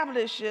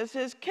establishes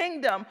his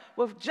kingdom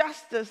with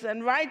justice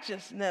and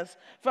righteousness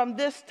from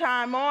this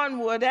time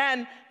onward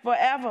and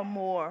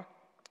forevermore.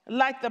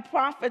 Like the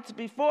prophets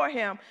before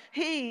him,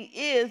 he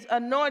is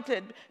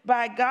anointed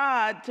by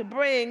God to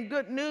bring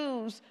good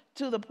news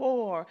to the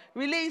poor,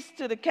 release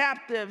to the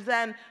captives,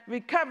 and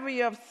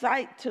recovery of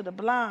sight to the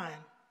blind.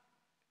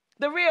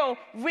 The real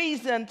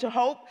reason to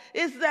hope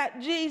is that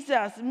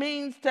Jesus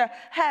means to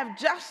have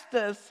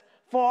justice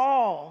for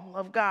all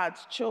of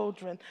God's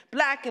children,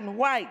 black and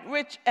white,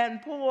 rich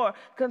and poor,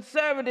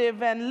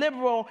 conservative and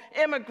liberal,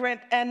 immigrant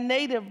and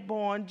native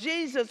born.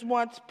 Jesus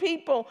wants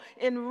people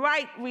in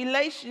right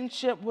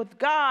relationship with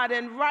God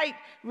and right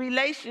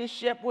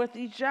relationship with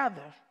each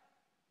other.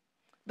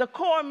 The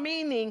core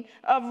meaning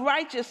of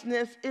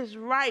righteousness is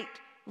right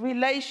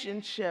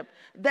relationship.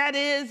 That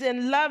is,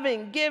 in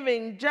loving,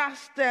 giving,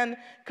 just, and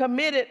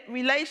committed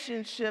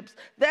relationships.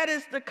 That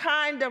is the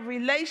kind of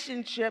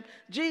relationship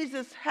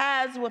Jesus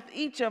has with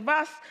each of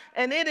us,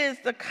 and it is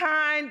the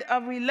kind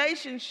of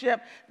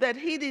relationship that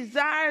he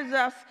desires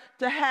us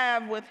to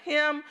have with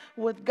him,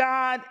 with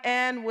God,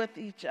 and with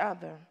each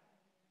other.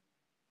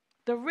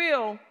 The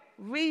real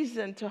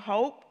reason to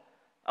hope,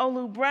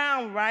 Olu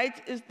Brown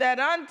writes, is that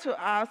unto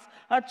us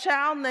a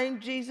child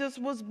named Jesus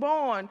was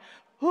born,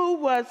 who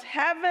was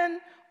heaven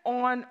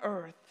on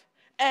earth,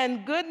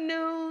 and good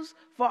news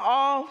for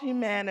all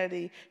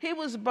humanity. He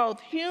was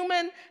both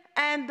human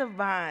and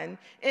divine.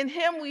 In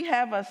him we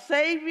have a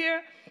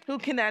Savior who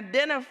can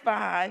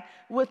identify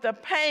with the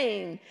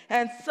pain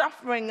and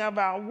suffering of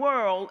our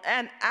world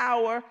and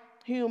our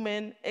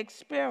human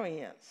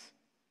experience.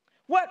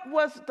 What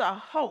was the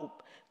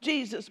hope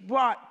Jesus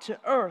brought to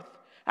earth?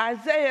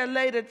 Isaiah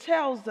later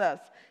tells us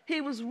he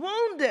was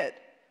wounded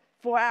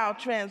for our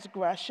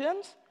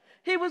transgressions.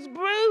 He was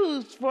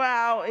bruised for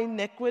our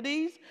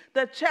iniquities.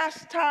 The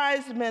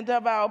chastisement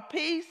of our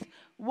peace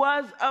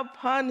was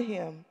upon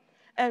him,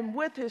 and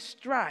with his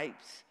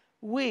stripes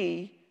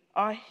we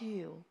are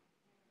healed.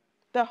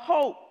 The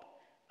hope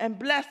and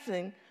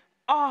blessing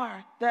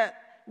are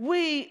that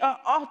we are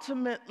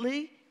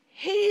ultimately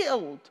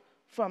healed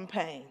from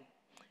pain,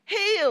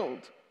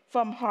 healed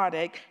from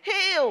heartache,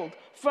 healed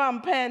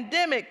from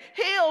pandemic,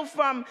 healed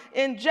from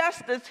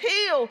injustice,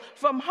 healed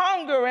from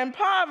hunger and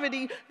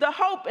poverty. The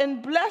hope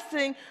and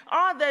blessing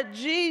are that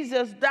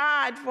Jesus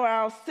died for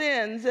our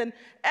sins and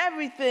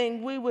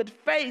everything we would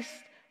face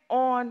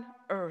on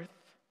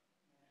earth.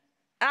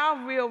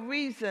 Our real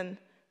reason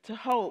to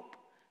hope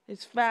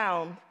is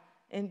found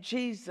in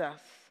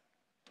Jesus.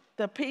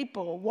 The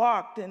people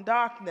walked in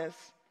darkness,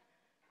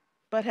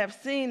 but have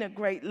seen a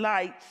great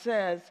light,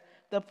 says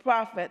the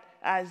prophet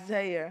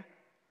Isaiah.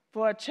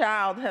 For a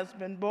child has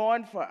been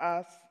born for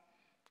us,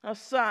 a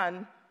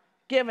son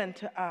given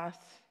to us.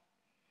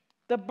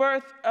 The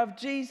birth of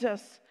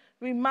Jesus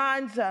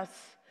reminds us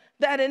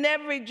that in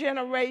every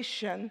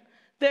generation,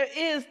 there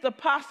is the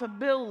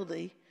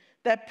possibility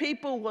that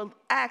people will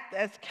act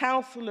as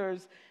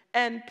counselors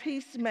and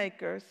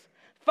peacemakers,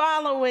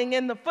 following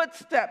in the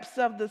footsteps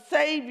of the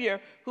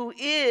Savior, who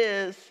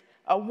is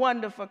a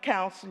wonderful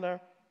counselor,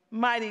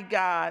 mighty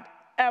God,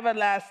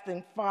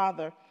 everlasting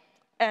Father,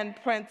 and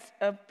Prince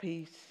of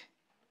Peace.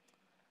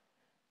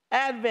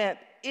 Advent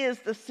is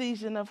the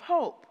season of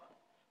hope,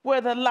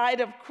 where the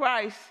light of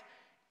Christ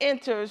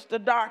enters the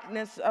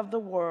darkness of the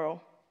world.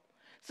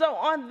 So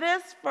on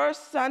this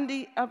first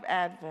Sunday of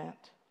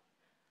Advent,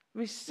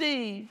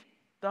 receive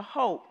the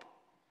hope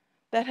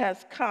that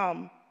has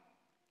come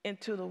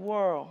into the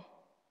world.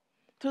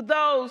 To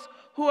those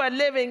who are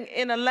living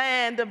in a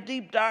land of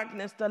deep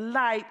darkness, the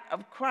light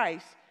of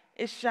Christ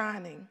is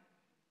shining.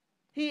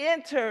 He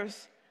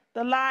enters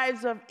the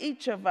lives of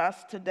each of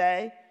us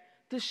today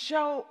to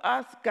show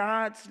us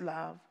God's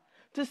love,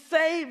 to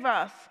save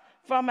us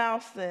from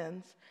our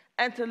sins,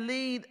 and to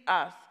lead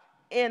us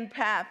in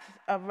paths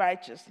of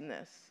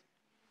righteousness.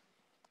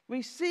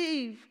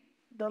 Receive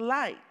the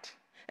light,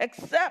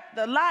 accept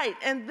the light,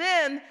 and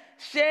then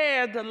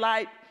share the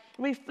light.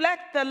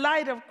 Reflect the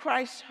light of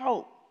Christ's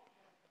hope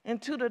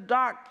into the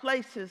dark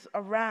places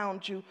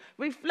around you.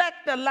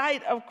 Reflect the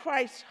light of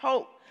Christ's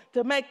hope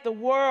to make the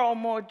world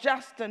more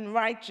just and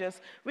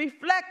righteous.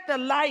 Reflect the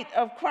light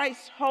of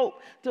Christ's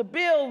hope to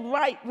build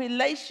right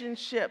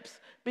relationships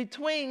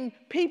between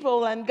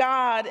people and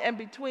God and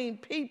between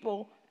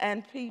people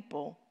and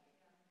people.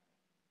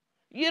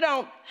 You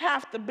don't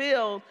have to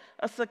build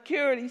a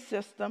security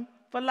system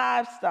for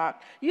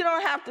livestock. You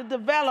don't have to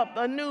develop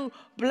a new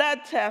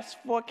blood test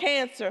for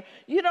cancer.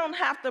 You don't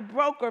have to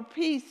broker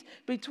peace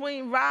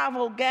between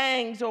rival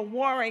gangs or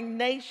warring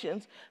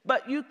nations,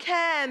 but you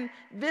can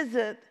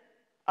visit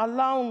a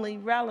lonely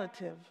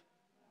relative.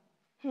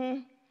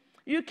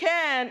 You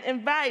can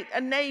invite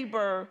a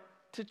neighbor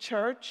to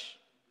church.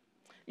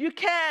 You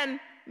can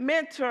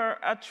mentor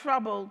a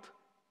troubled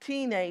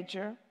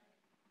teenager.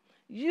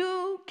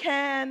 You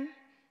can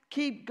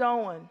keep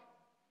going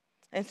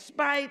in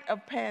spite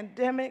of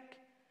pandemic,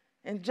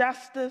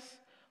 injustice,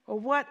 or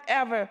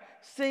whatever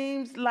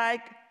seems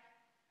like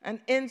an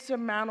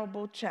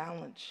insurmountable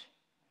challenge.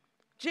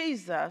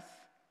 Jesus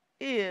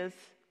is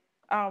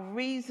our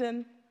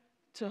reason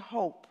to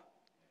hope.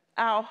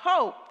 Our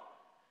hope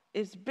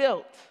is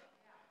built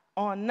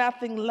on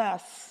nothing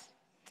less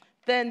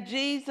than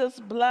Jesus'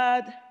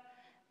 blood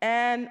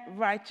and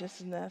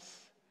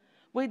righteousness.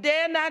 We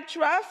dare not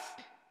trust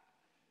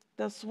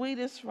the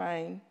sweetest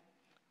rain,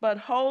 but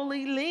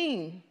wholly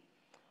lean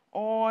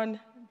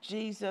on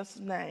Jesus'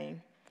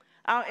 name.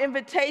 Our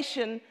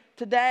invitation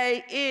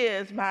today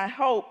is, my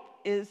hope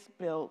is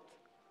built.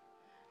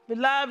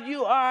 Beloved,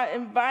 you are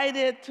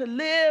invited to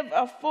live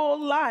a full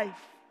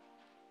life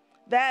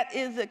that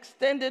is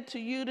extended to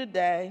you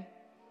today.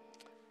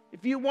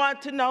 If you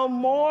want to know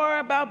more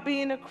about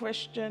being a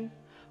Christian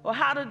or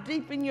how to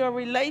deepen your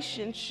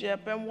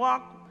relationship and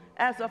walk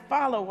as a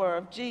follower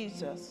of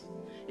Jesus,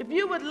 if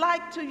you would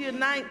like to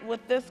unite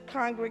with this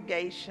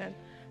congregation,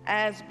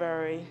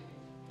 Asbury,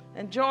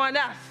 and join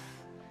us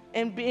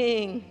in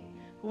being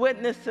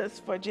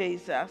witnesses for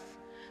Jesus,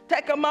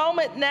 take a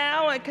moment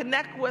now and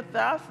connect with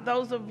us,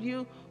 those of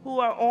you who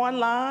are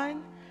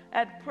online,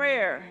 at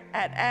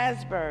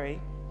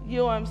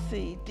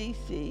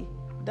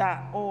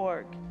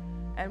prayer@asburyumcdc.org.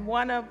 And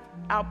one of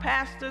our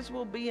pastors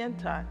will be in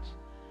touch.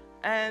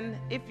 And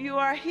if you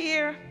are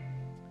here,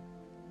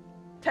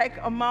 take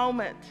a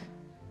moment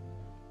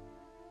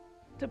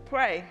to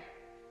pray,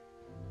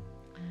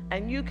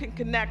 and you can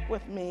connect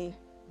with me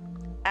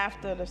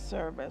after the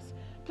service.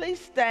 Please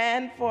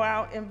stand for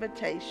our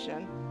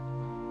invitation.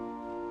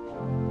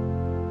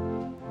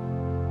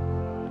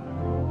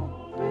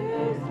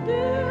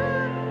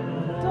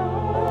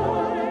 Oh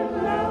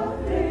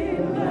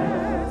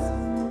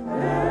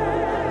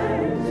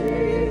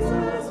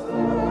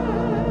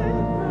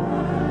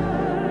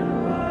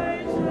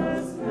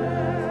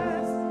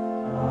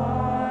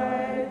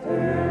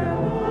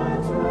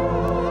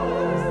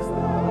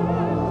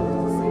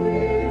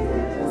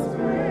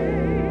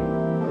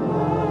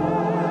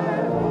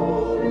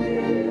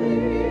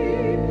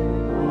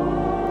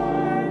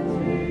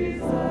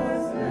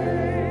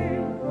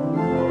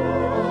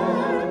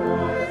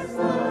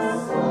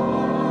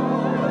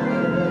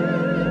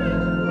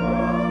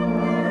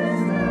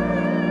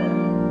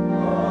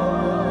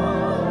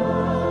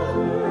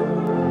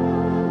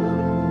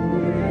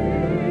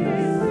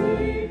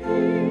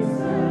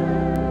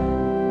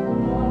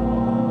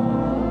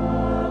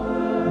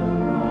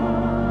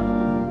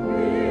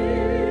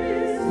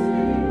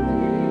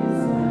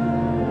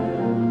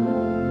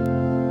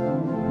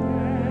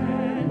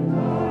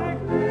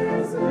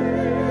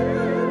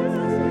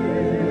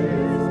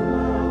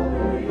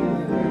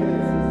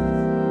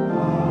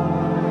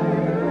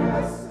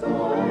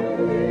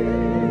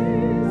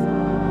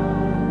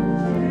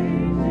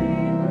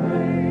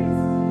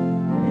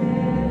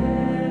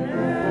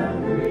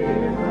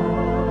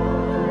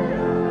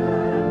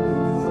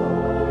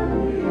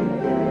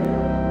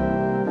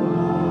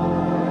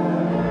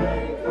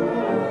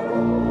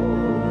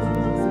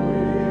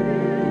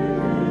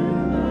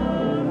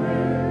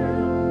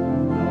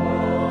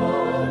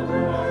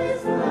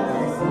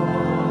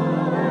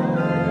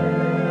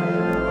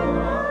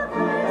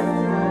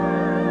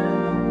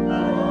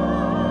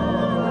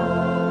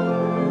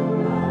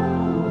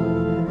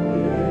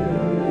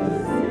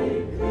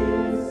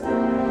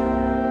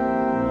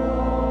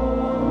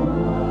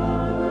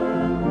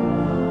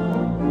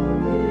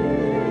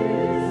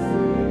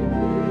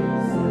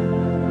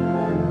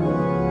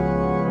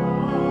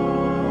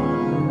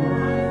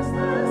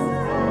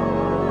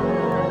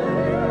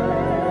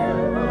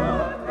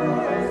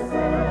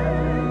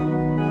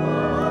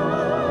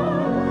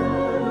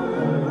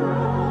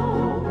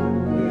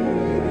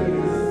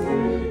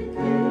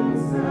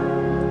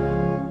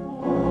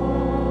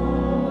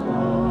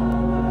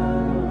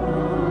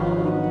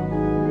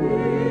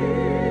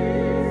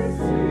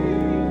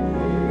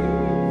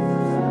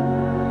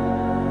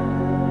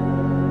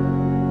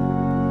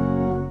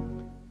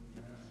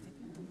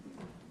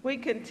We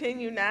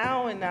continue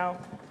now in our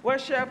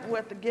worship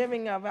with the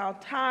giving of our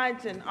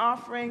tithes and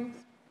offerings.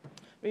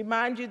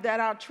 Remind you that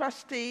our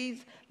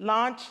trustees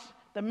launched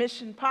the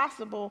Mission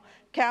Possible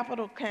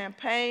capital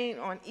campaign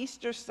on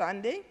Easter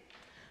Sunday,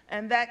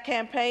 and that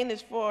campaign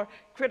is for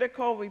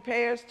critical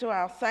repairs to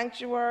our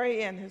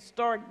sanctuary and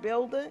historic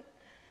building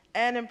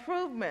and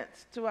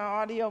improvements to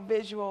our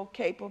audiovisual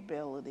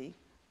capability.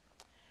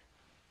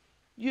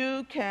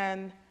 You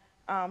can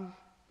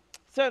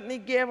certainly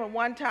give a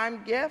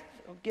one-time gift,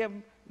 or give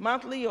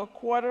monthly or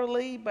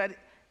quarterly, but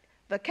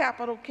the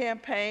capital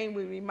campaign,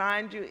 we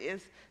remind you,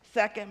 is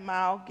second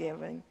mile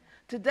giving.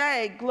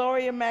 Today,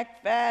 Gloria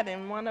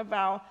McFadden, one of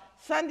our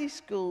Sunday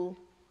school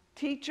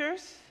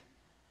teachers,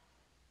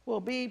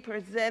 will be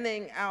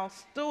presenting our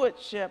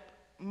stewardship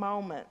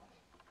moment.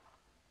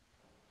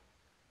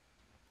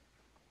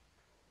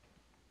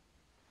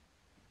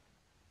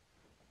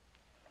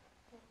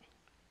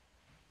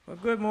 Well,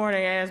 good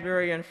morning,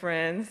 Asbury and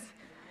friends.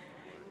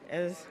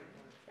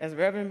 As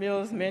Reverend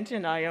Mills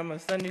mentioned, I am a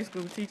Sunday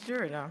school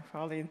teacher, and I'm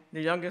probably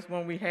the youngest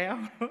one we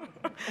have.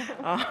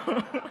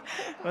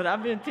 But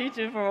I've been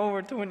teaching for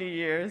over 20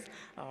 years,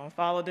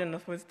 followed in the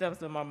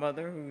footsteps of my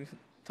mother, who's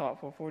taught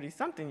for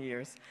 40-something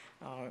years,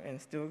 and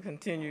still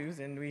continues.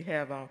 And we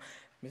have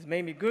Ms.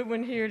 Mamie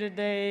Goodwin here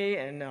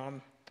today,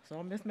 and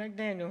so Ms.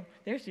 McDaniel,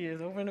 there she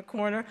is over in the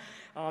corner.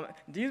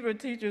 These were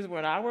teachers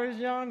when I was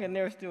young, and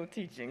they're still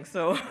teaching.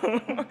 So,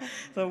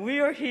 we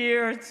are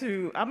here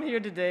I'm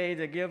here today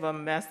to give a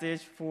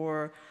message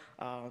for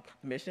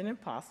Mission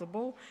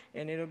Impossible,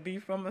 and it'll be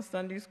from a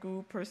Sunday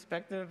school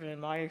perspective and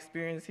my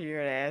experience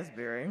here at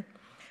Asbury.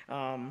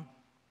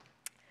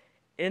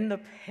 In the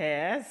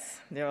past,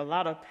 there are a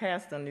lot of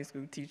past Sunday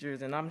school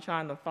teachers, and I'm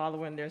trying to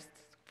follow in their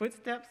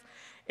footsteps,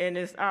 and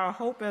it's our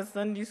hope as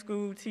Sunday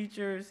school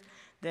teachers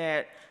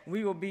that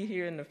we will be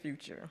here in the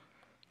future.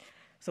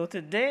 So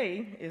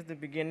today is the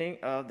beginning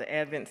of the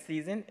Advent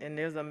season, and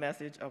there's a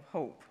message of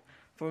hope.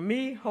 For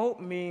me, hope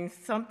means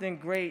something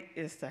great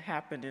is to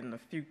happen in the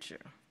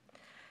future.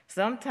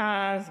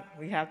 Sometimes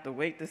we have to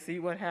wait to see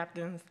what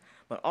happens,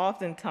 but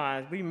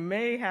oftentimes we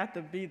may have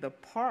to be the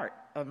part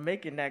of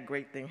making that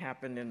great thing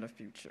happen in the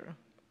future.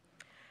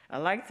 I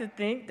like to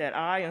think that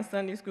I in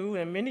Sunday school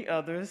and many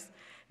others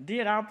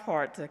did our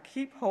part to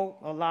keep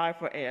hope alive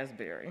for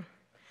Asbury.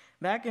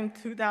 Back in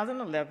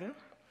 2011,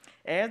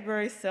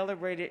 Asbury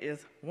celebrated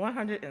its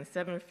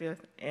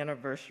 175th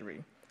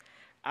anniversary.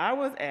 I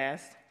was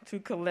asked to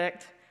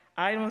collect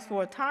items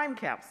for a time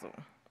capsule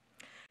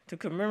to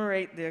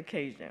commemorate the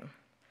occasion.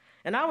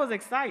 And I was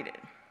excited,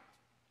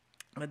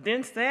 but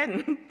then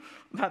saddened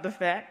by the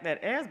fact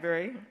that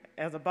Asbury,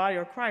 as a body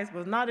of Christ,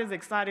 was not as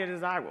excited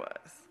as I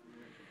was.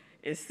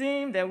 It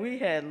seemed that we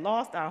had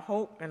lost our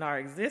hope and our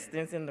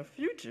existence in the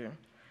future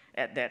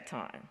at that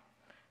time.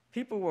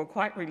 People were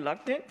quite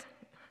reluctant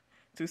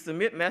to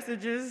submit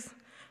messages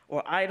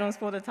or items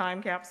for the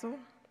time capsule,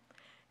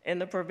 and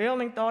the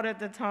prevailing thought at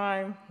the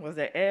time was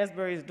that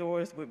Asbury's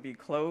doors would be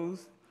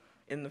closed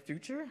in the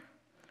future,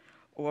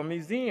 or a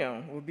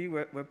museum would be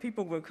where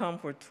people would come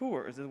for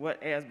tours, is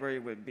what Asbury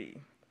would be.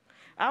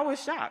 I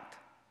was shocked.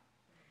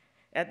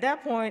 At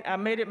that point, I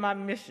made it my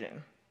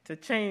mission to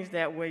change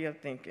that way of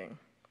thinking.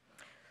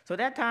 So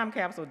that time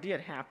capsule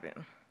did happen,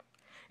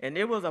 and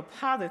it was a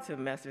positive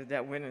message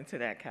that went into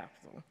that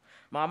capsule.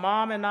 My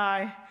mom and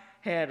I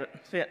had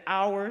spent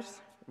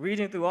hours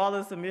reading through all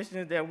the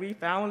submissions that we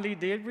finally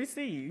did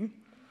receive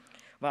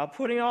while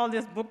putting all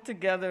this book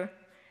together,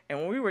 and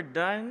when we were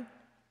done,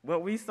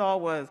 what we saw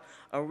was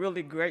a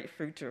really great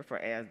future for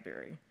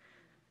Asbury.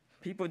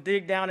 People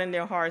dig down in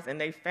their hearts and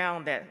they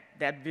found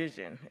that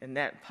vision and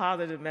that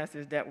positive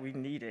message that we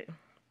needed.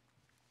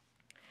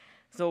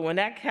 So when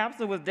that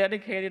capsule was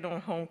dedicated on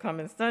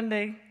Homecoming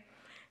Sunday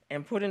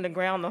and put in the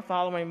ground the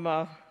following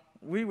month,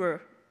 we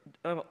were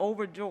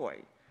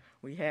overjoyed.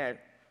 We had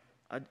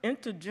an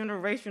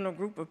intergenerational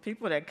group of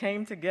people that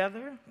came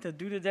together to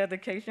do the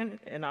dedication,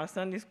 and our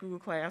Sunday school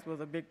class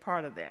was a big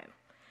part of that.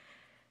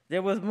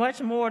 There was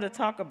much more to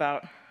talk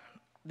about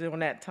during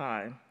that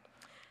time.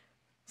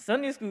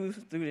 Sunday school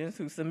students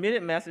who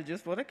submitted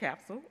messages for the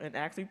capsule and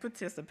actually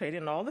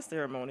participated in all the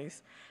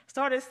ceremonies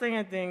started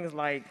saying things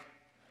like,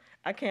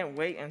 "I can't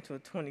wait until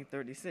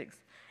 2036.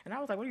 And I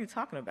was like, what are you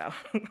talking about?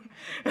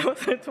 It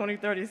was in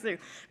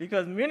 2036.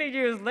 Because many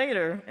years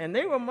later, and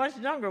they were much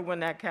younger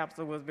when that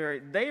capsule was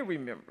buried, they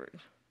remembered.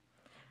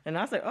 And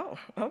I said, oh,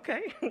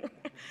 okay.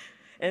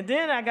 And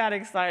then I got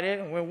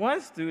excited when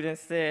one student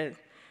said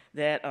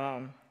that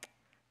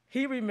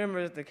he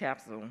remembers the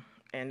capsule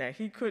and that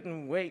he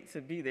couldn't wait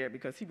to be there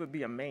because he would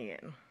be a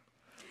man.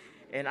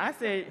 And I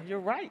said,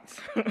 you're right.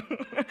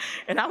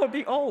 And I would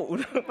be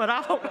old, but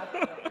I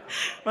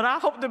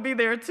hope to be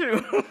there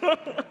too.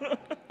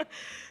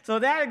 So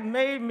that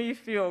made me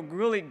feel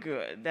really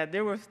good that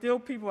there were still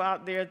people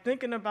out there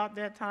thinking about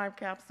that time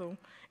capsule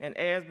and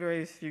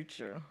Asbury's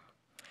future.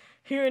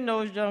 Hearing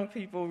those young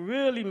people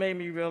really made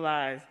me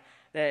realize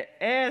that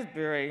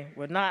Asbury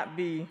would not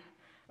be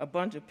a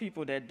bunch of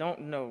people that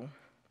don't know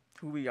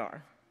who we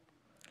are.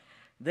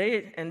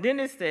 And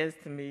then it says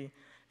to me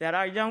that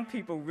our young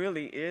people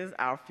really is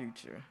our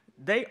future.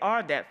 They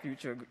are that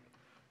future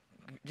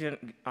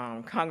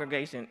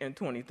congregation in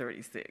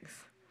 2036,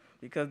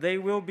 because they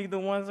will be the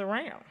ones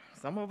around.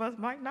 Some of us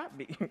might not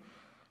be.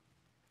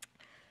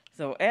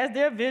 So as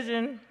their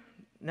vision,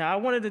 now I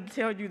wanted to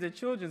tell you the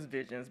children's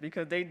visions,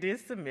 because they did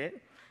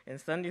submit,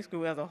 and Sunday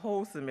school as a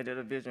whole submitted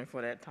a vision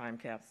for that time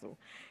capsule.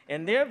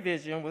 And their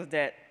vision was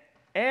that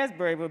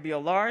Asbury would be a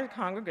large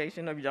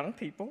congregation of young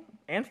people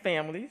and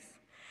families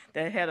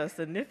that had a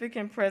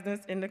significant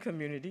presence in the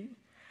community,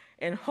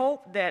 and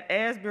hoped that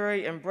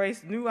Asbury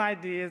embraced new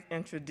ideas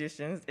and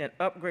traditions and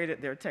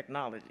upgraded their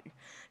technology.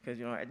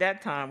 Because, at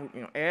that time,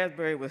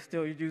 Asbury was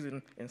still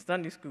using, in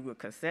Sunday school, a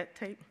cassette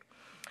tape.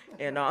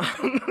 And,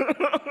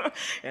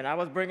 and I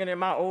was bringing in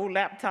my old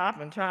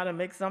laptop and trying to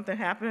make something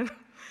happen.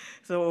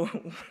 So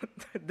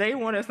they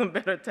wanted some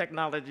better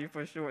technology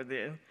for sure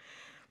then.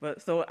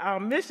 But so our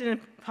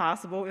mission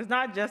possible is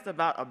not just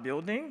about a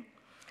building.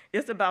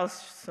 It's about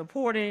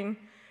supporting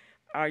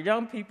our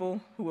young people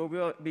who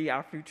will be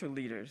our future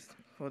leaders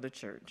for the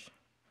church.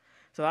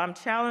 So I'm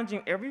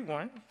challenging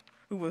everyone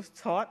who was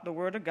taught the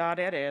Word of God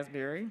at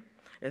Asbury,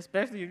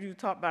 especially if you were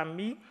taught by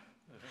me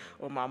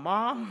or my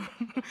mom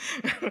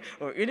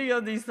or any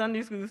of these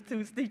Sunday school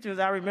teachers.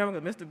 I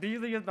remember Mr.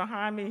 Beasley is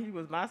behind me. He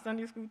was my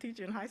Sunday school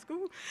teacher in high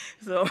school.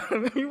 So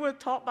if you were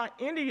taught by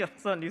any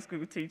Sunday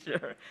school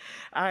teacher,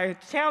 I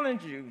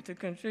challenge you to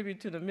contribute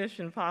to the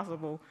Mission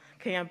Possible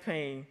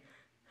campaign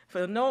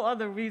for no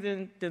other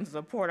reason than to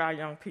support our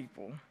young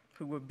people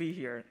who will be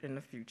here in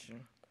the future.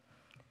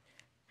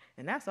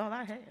 And that's all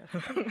I have.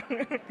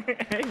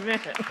 Amen.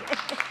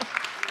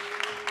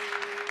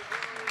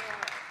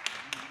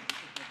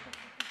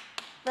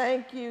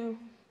 Thank you,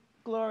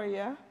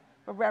 Gloria,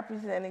 for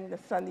representing the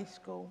Sunday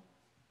school.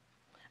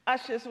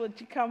 Ushers,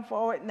 would you come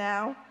forward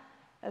now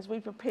as we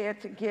prepare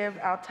to give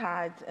our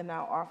tithes and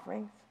our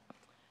offerings?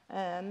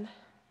 And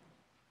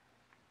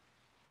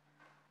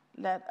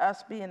let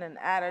us be in an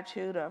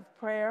attitude of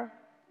prayer.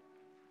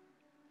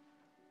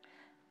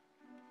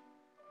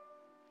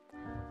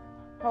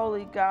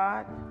 Holy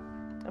God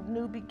of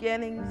new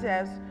beginnings,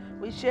 as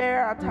we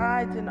share our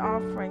tithes and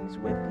offerings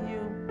with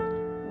you,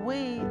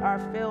 we are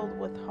filled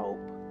with hope.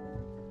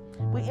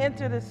 We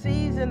enter the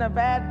season of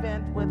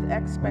Advent with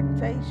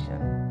expectation.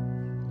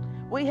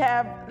 We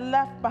have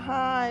left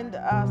behind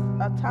us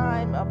a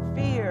time of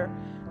fear,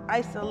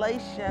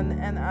 isolation,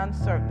 and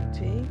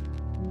uncertainty.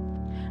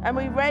 And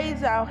we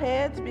raise our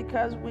heads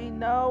because we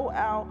know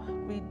our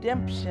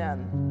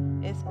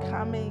redemption is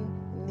coming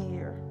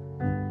near.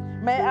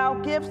 May our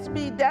gifts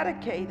be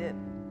dedicated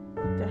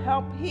to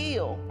help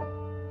heal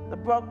the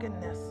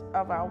brokenness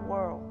of our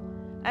world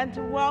and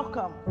to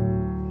welcome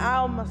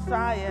our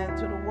Messiah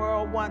into the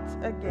world once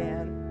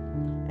again.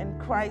 In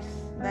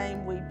Christ's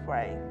name we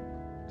pray.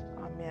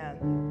 Amen.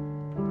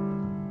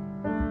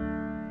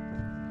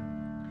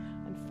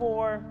 And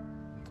for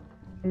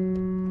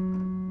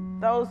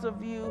those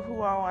of you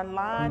who are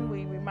online,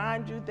 we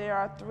remind you there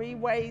are 3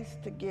 ways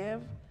to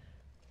give.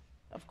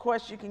 Of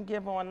course, you can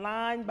give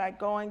online by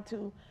going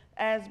to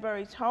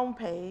Asbury's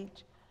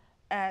homepage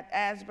at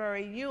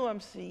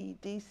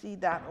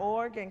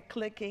asburyumcdc.org and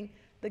clicking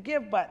the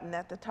Give button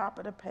at the top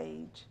of the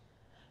page.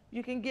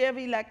 You can give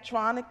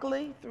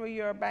electronically through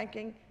your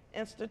banking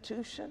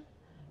institution.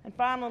 And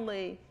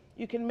finally,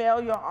 you can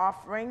mail your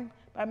offering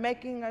by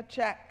making a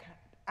check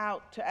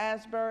out to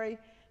Asbury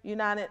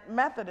United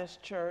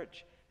Methodist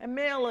Church and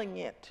mailing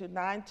it to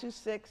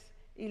 926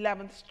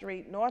 11th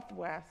Street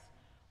Northwest,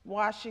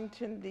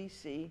 Washington,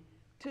 D.C.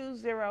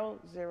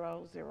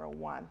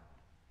 20001.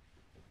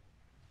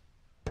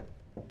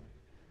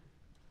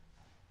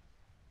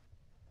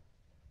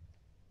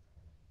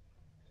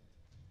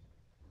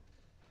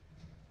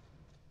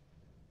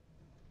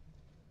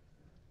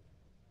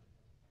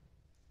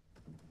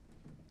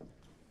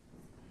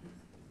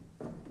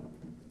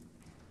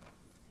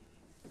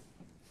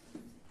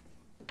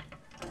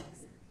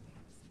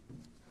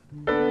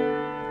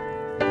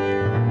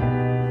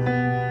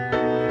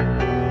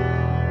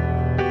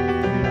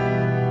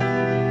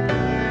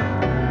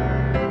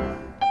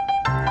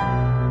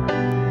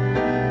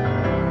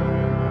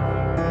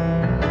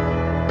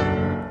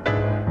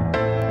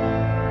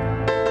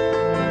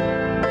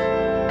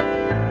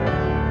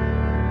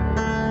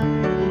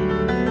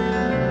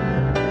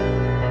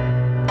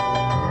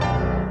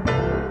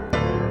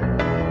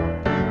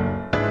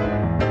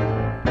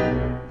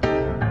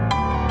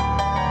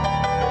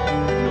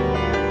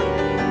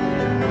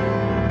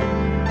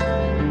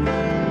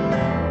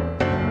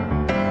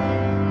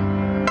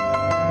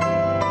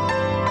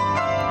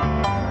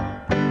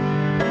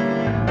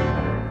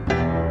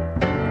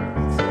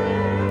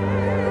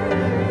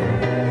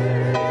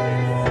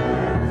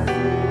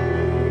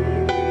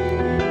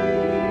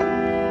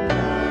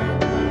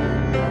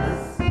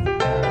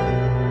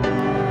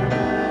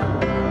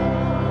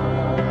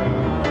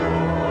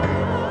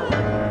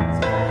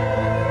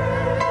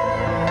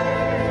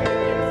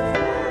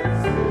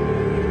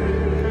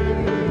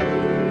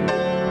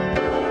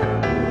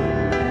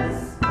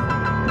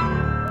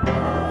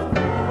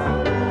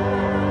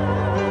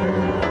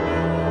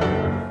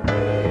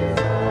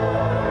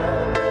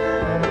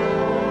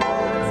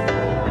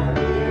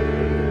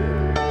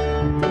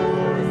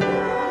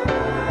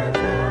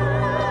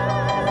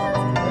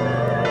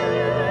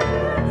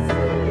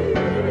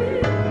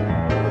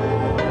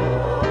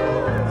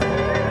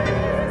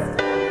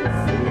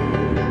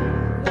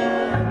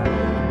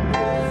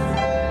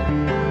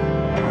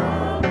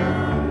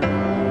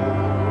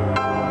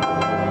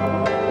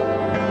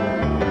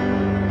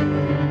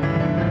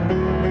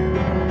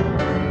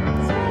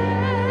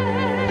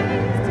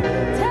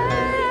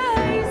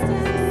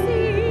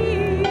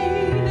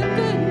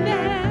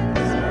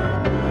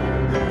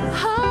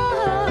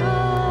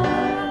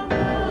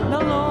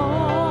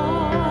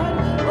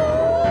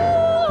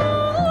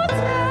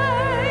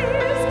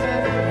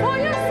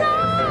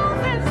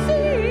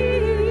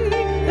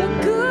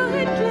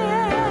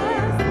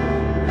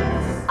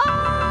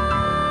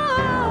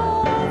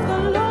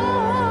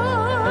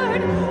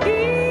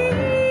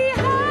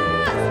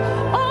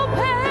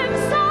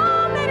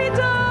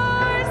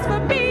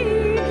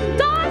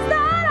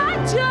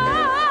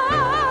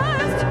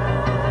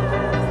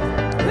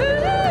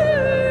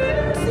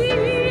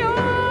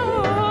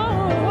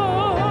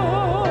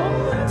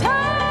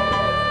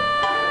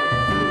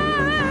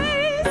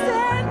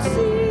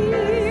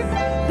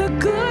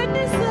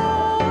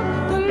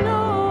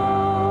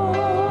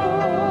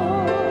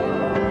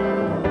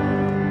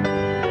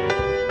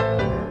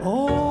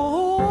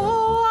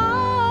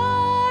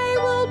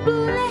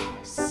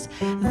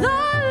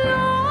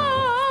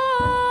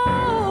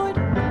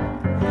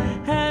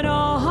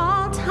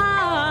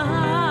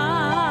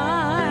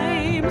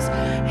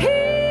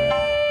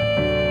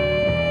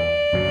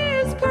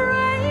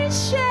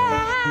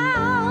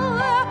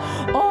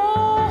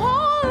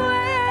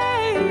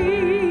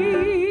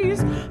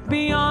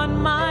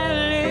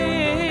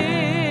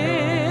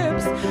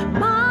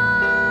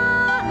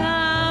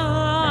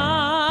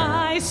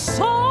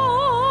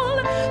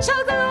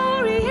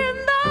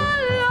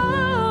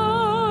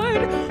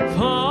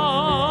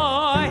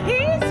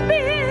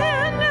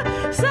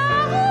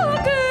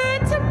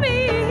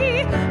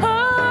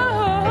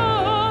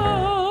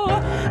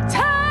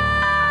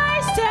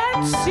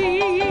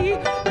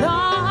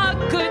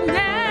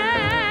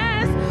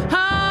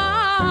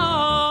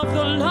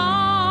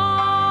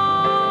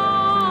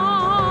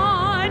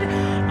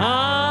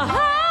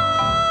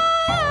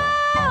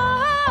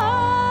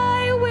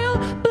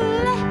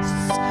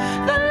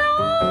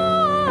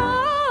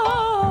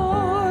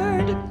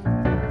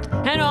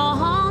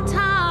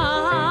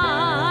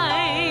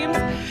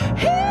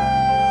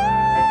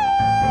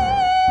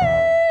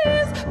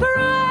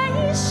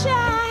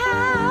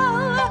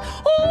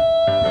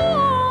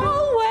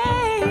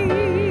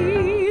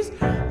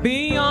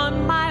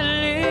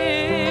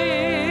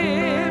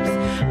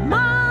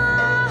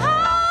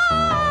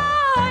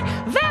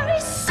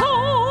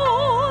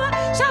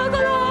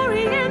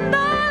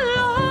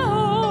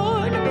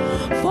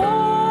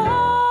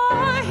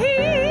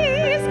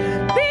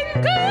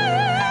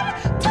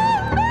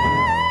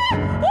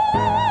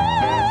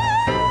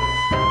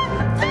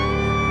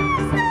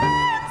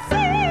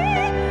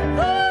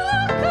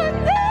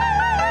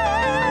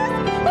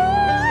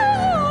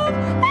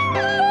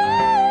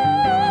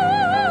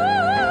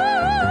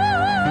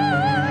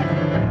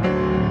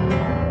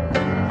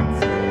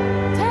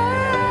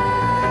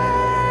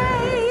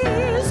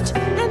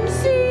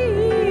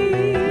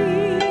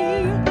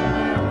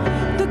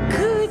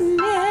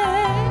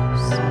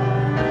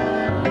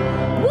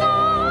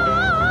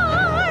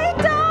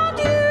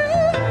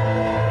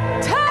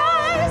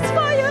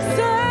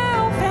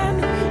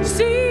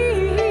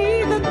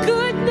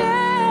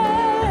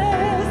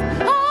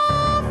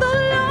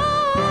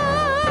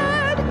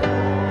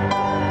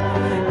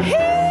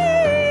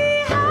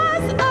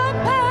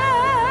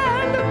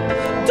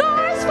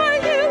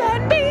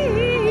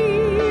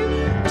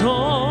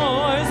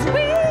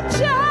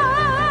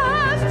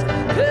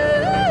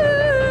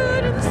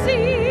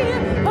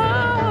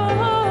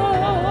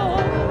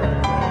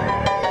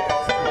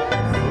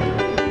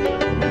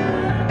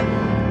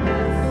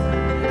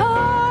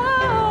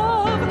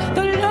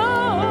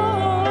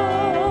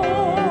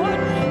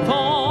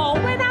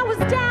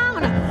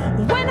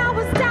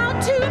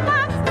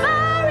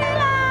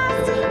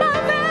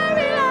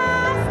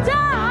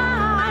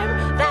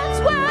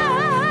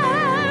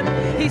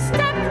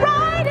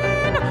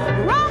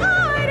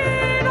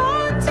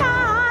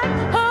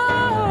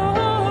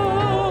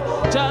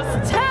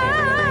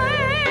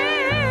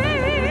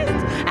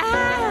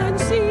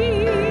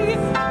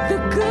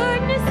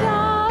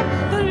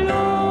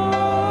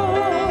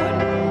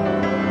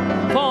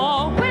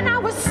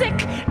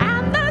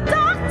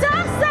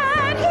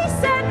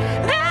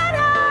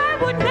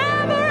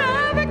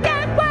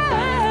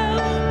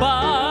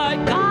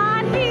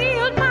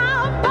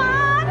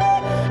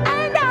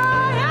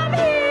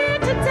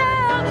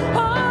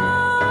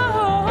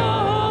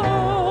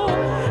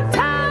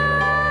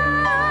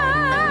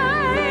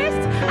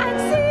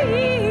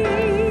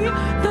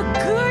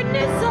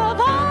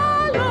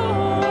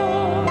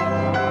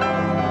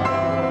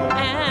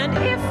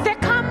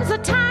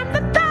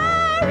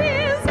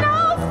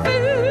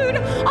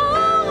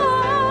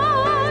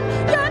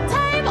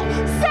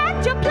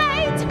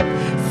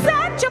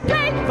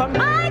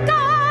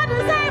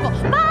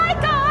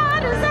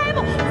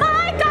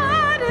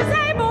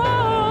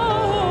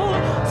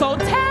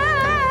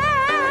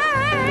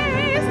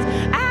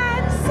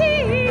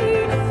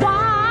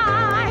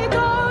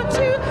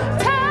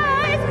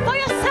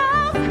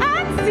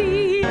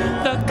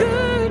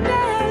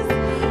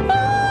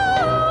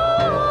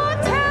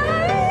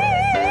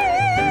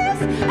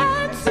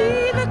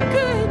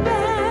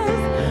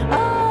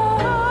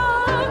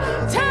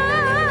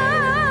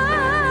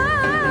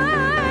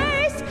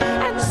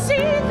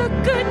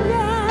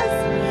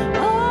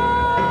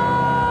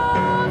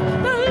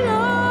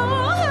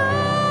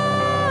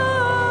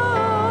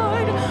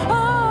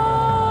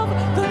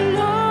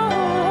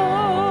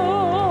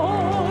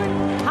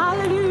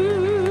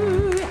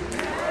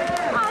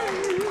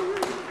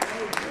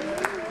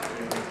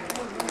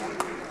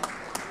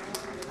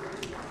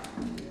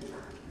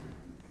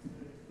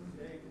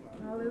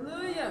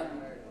 Hallelujah.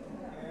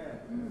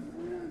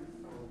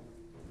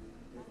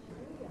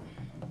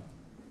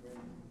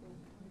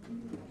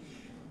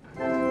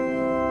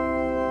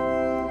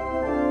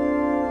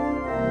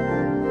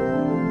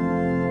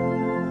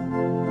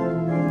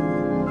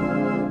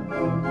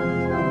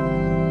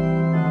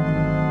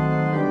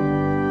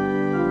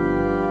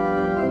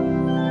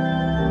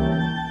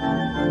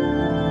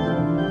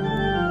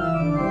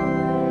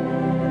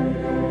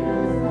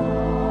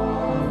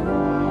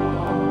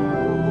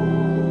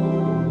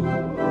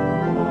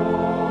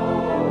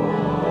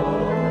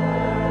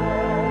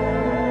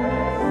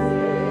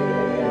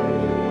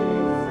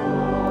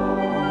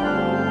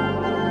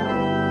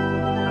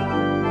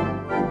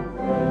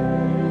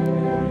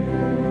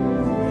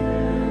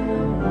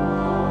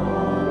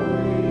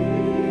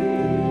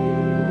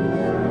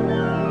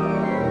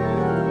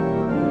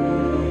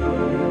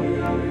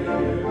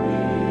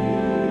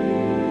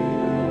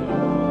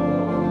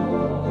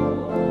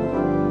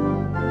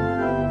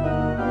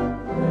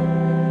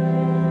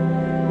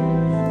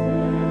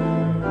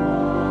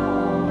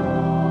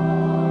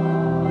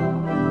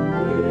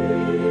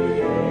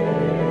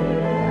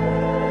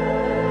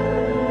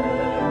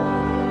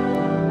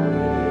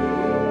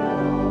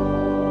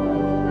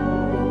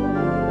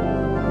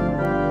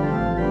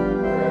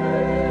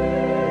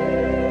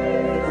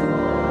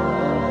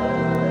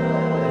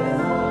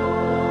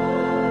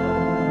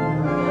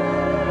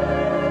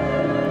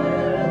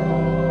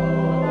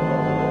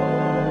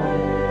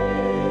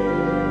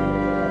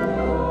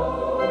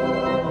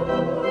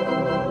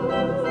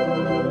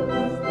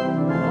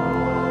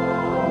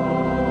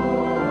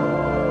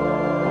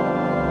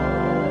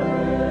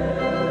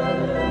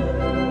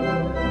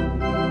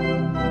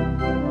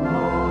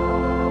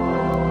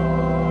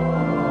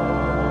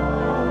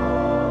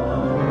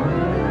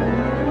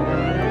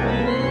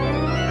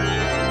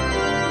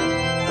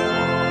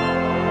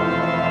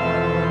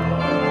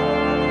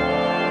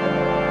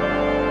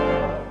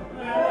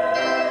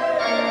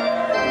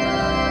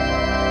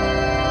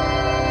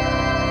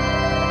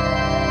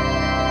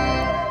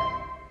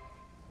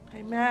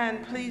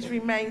 Amen. Please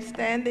remain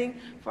standing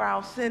for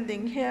our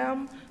sending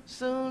hymn,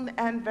 Soon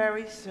and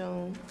Very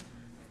Soon.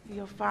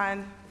 You'll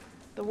find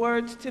the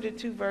words to the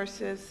two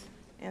verses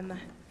in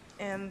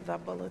the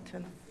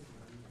bulletin.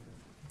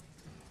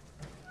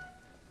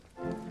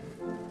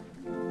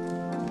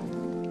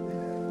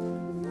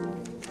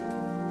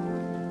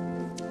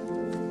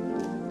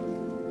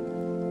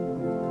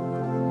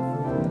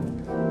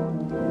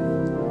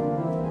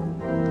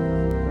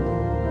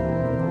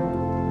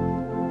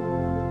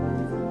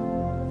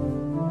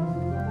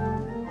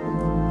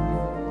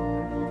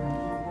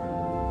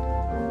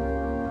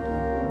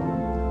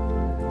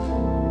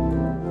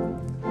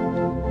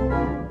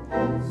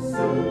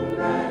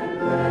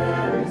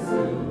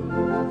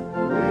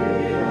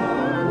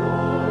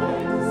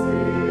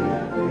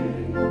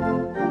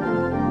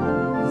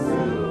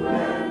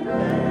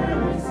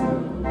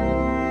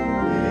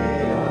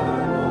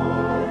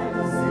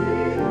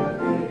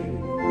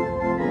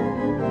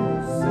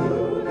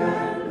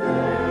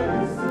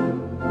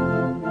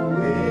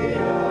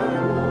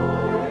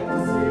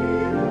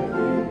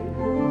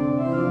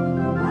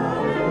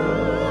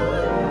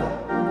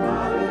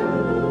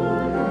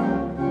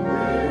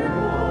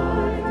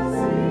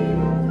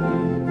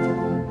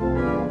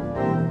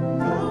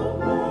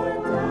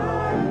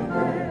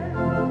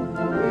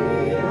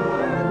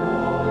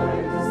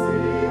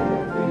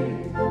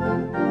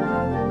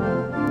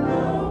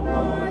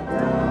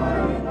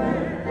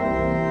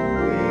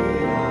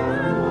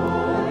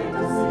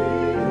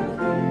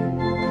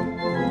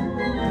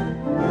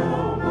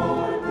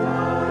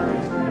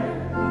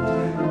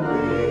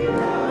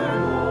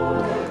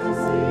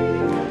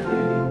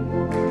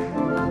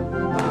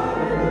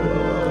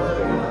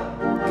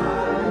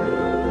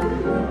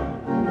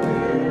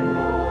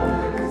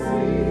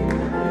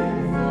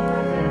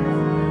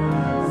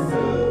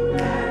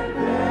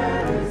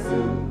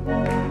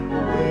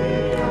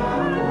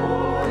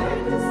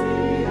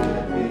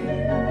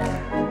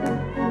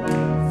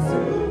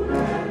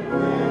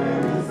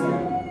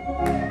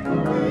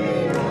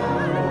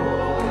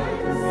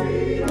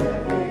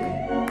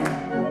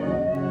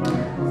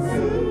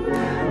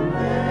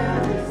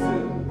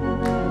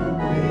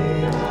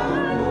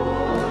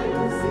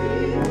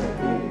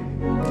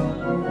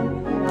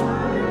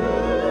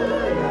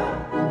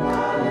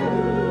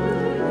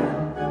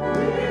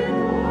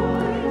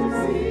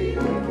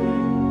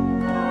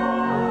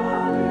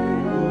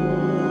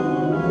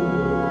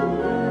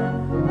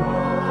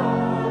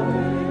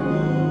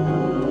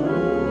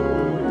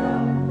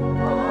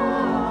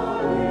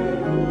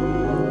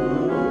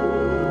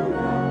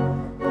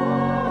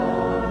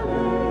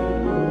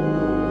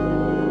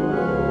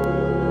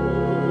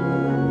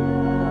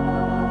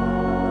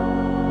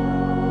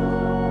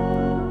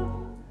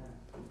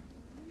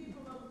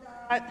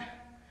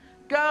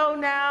 Go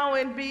now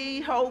and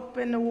be hope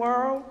in the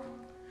world.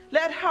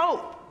 Let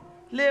hope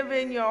live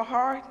in your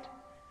heart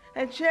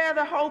and share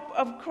the hope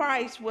of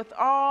Christ with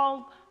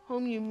all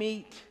whom you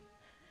meet.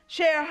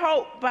 Share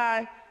hope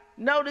by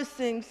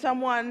noticing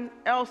someone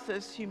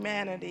else's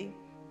humanity.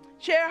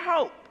 Share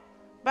hope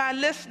by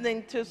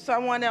listening to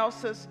someone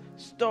else's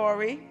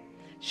story.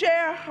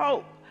 Share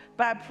hope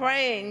by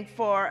praying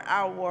for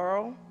our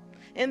world.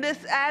 In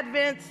this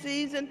Advent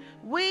season,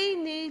 we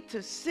need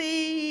to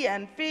see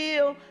and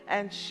feel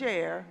and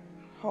share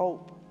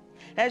hope.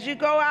 As you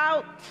go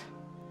out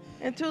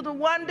into the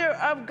wonder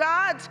of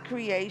God's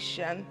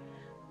creation,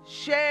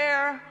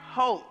 share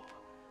hope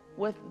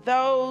with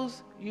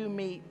those you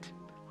meet.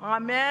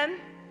 Amen,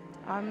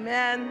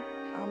 amen,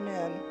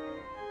 amen.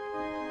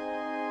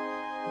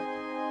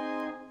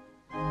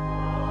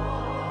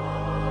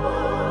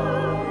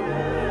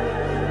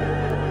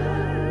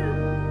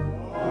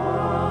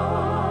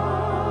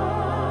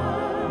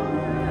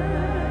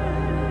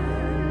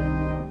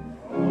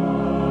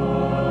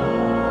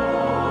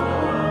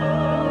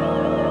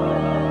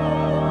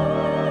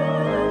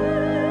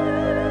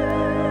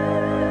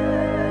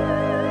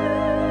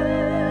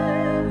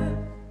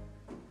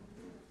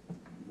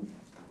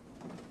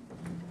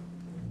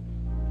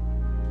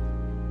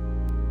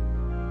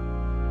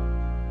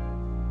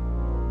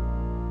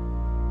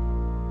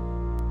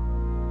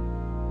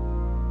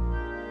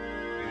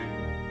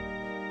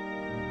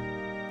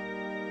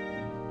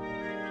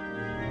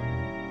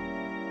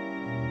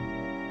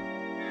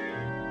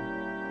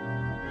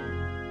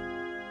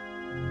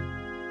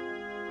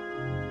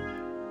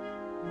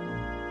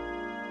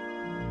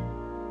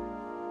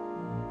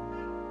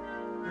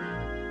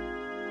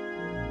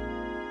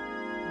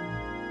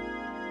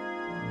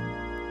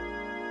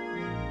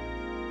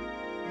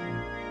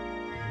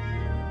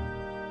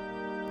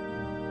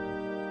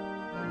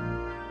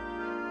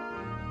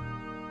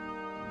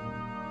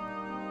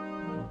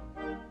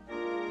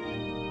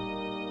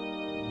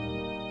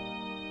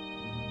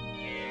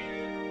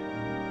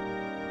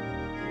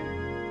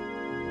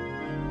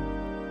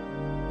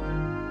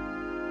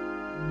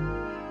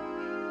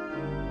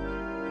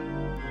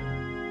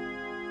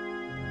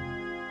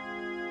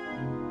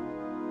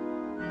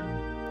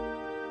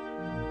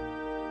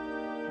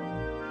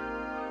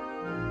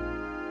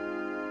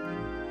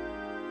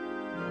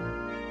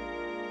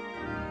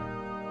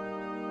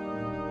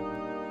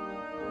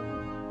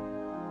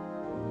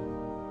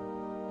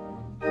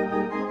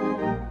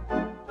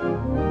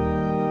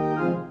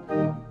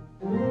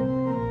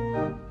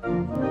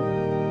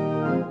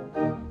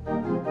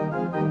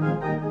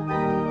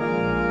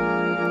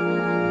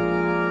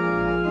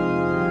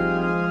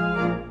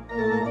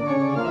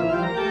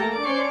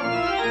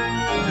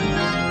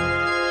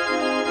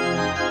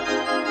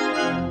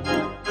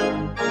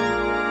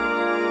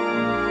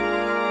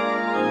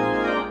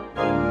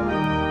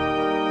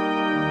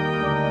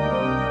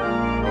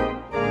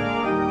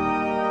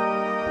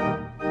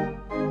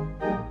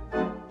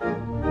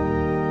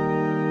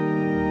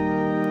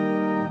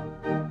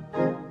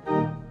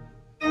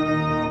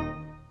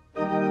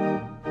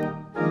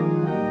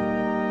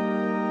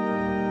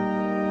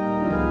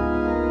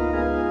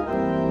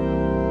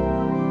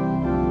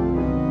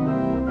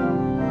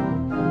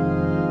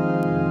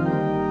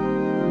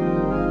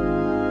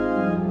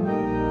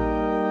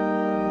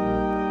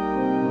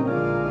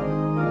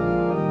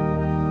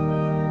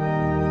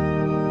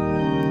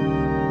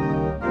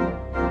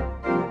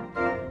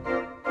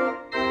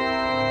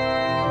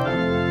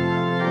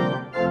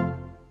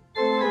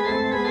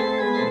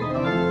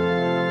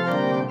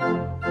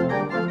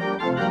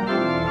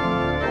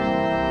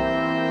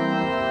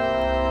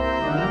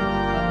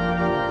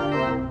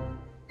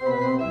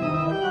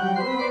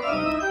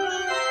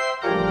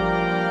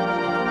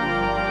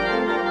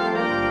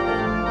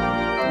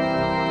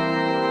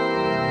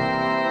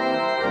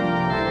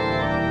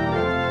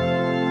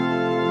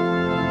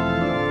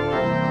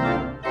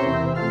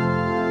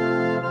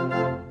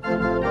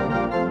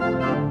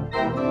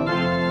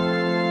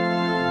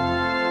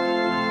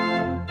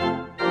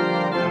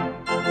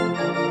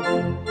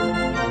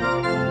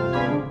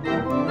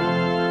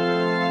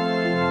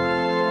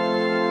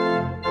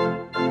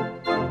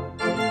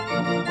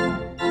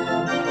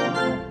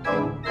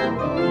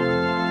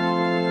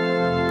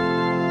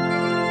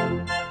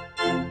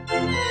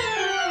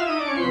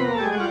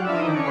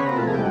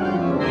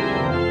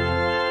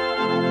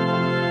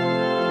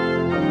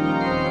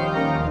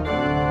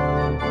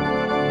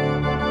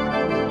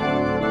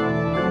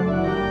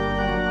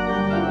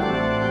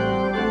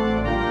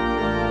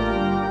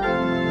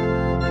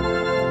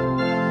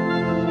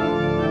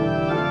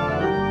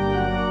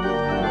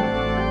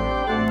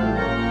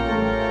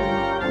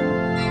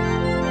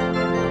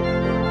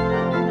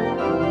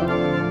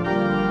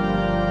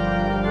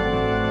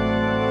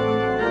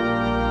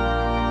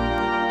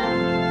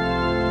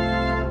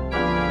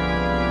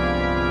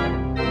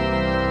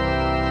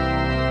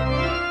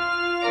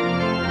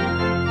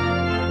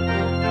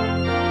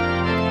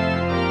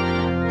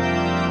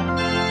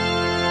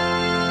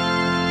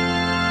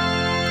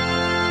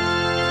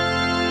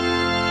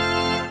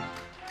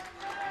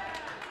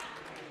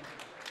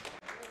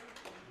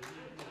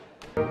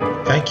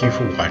 Thank you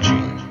for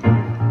watching.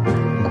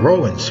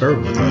 Grow and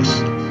serve with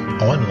us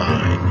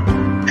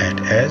online at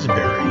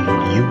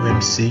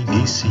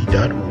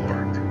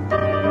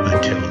asburyumcdc.org.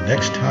 Until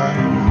next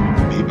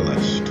time, be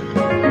blessed.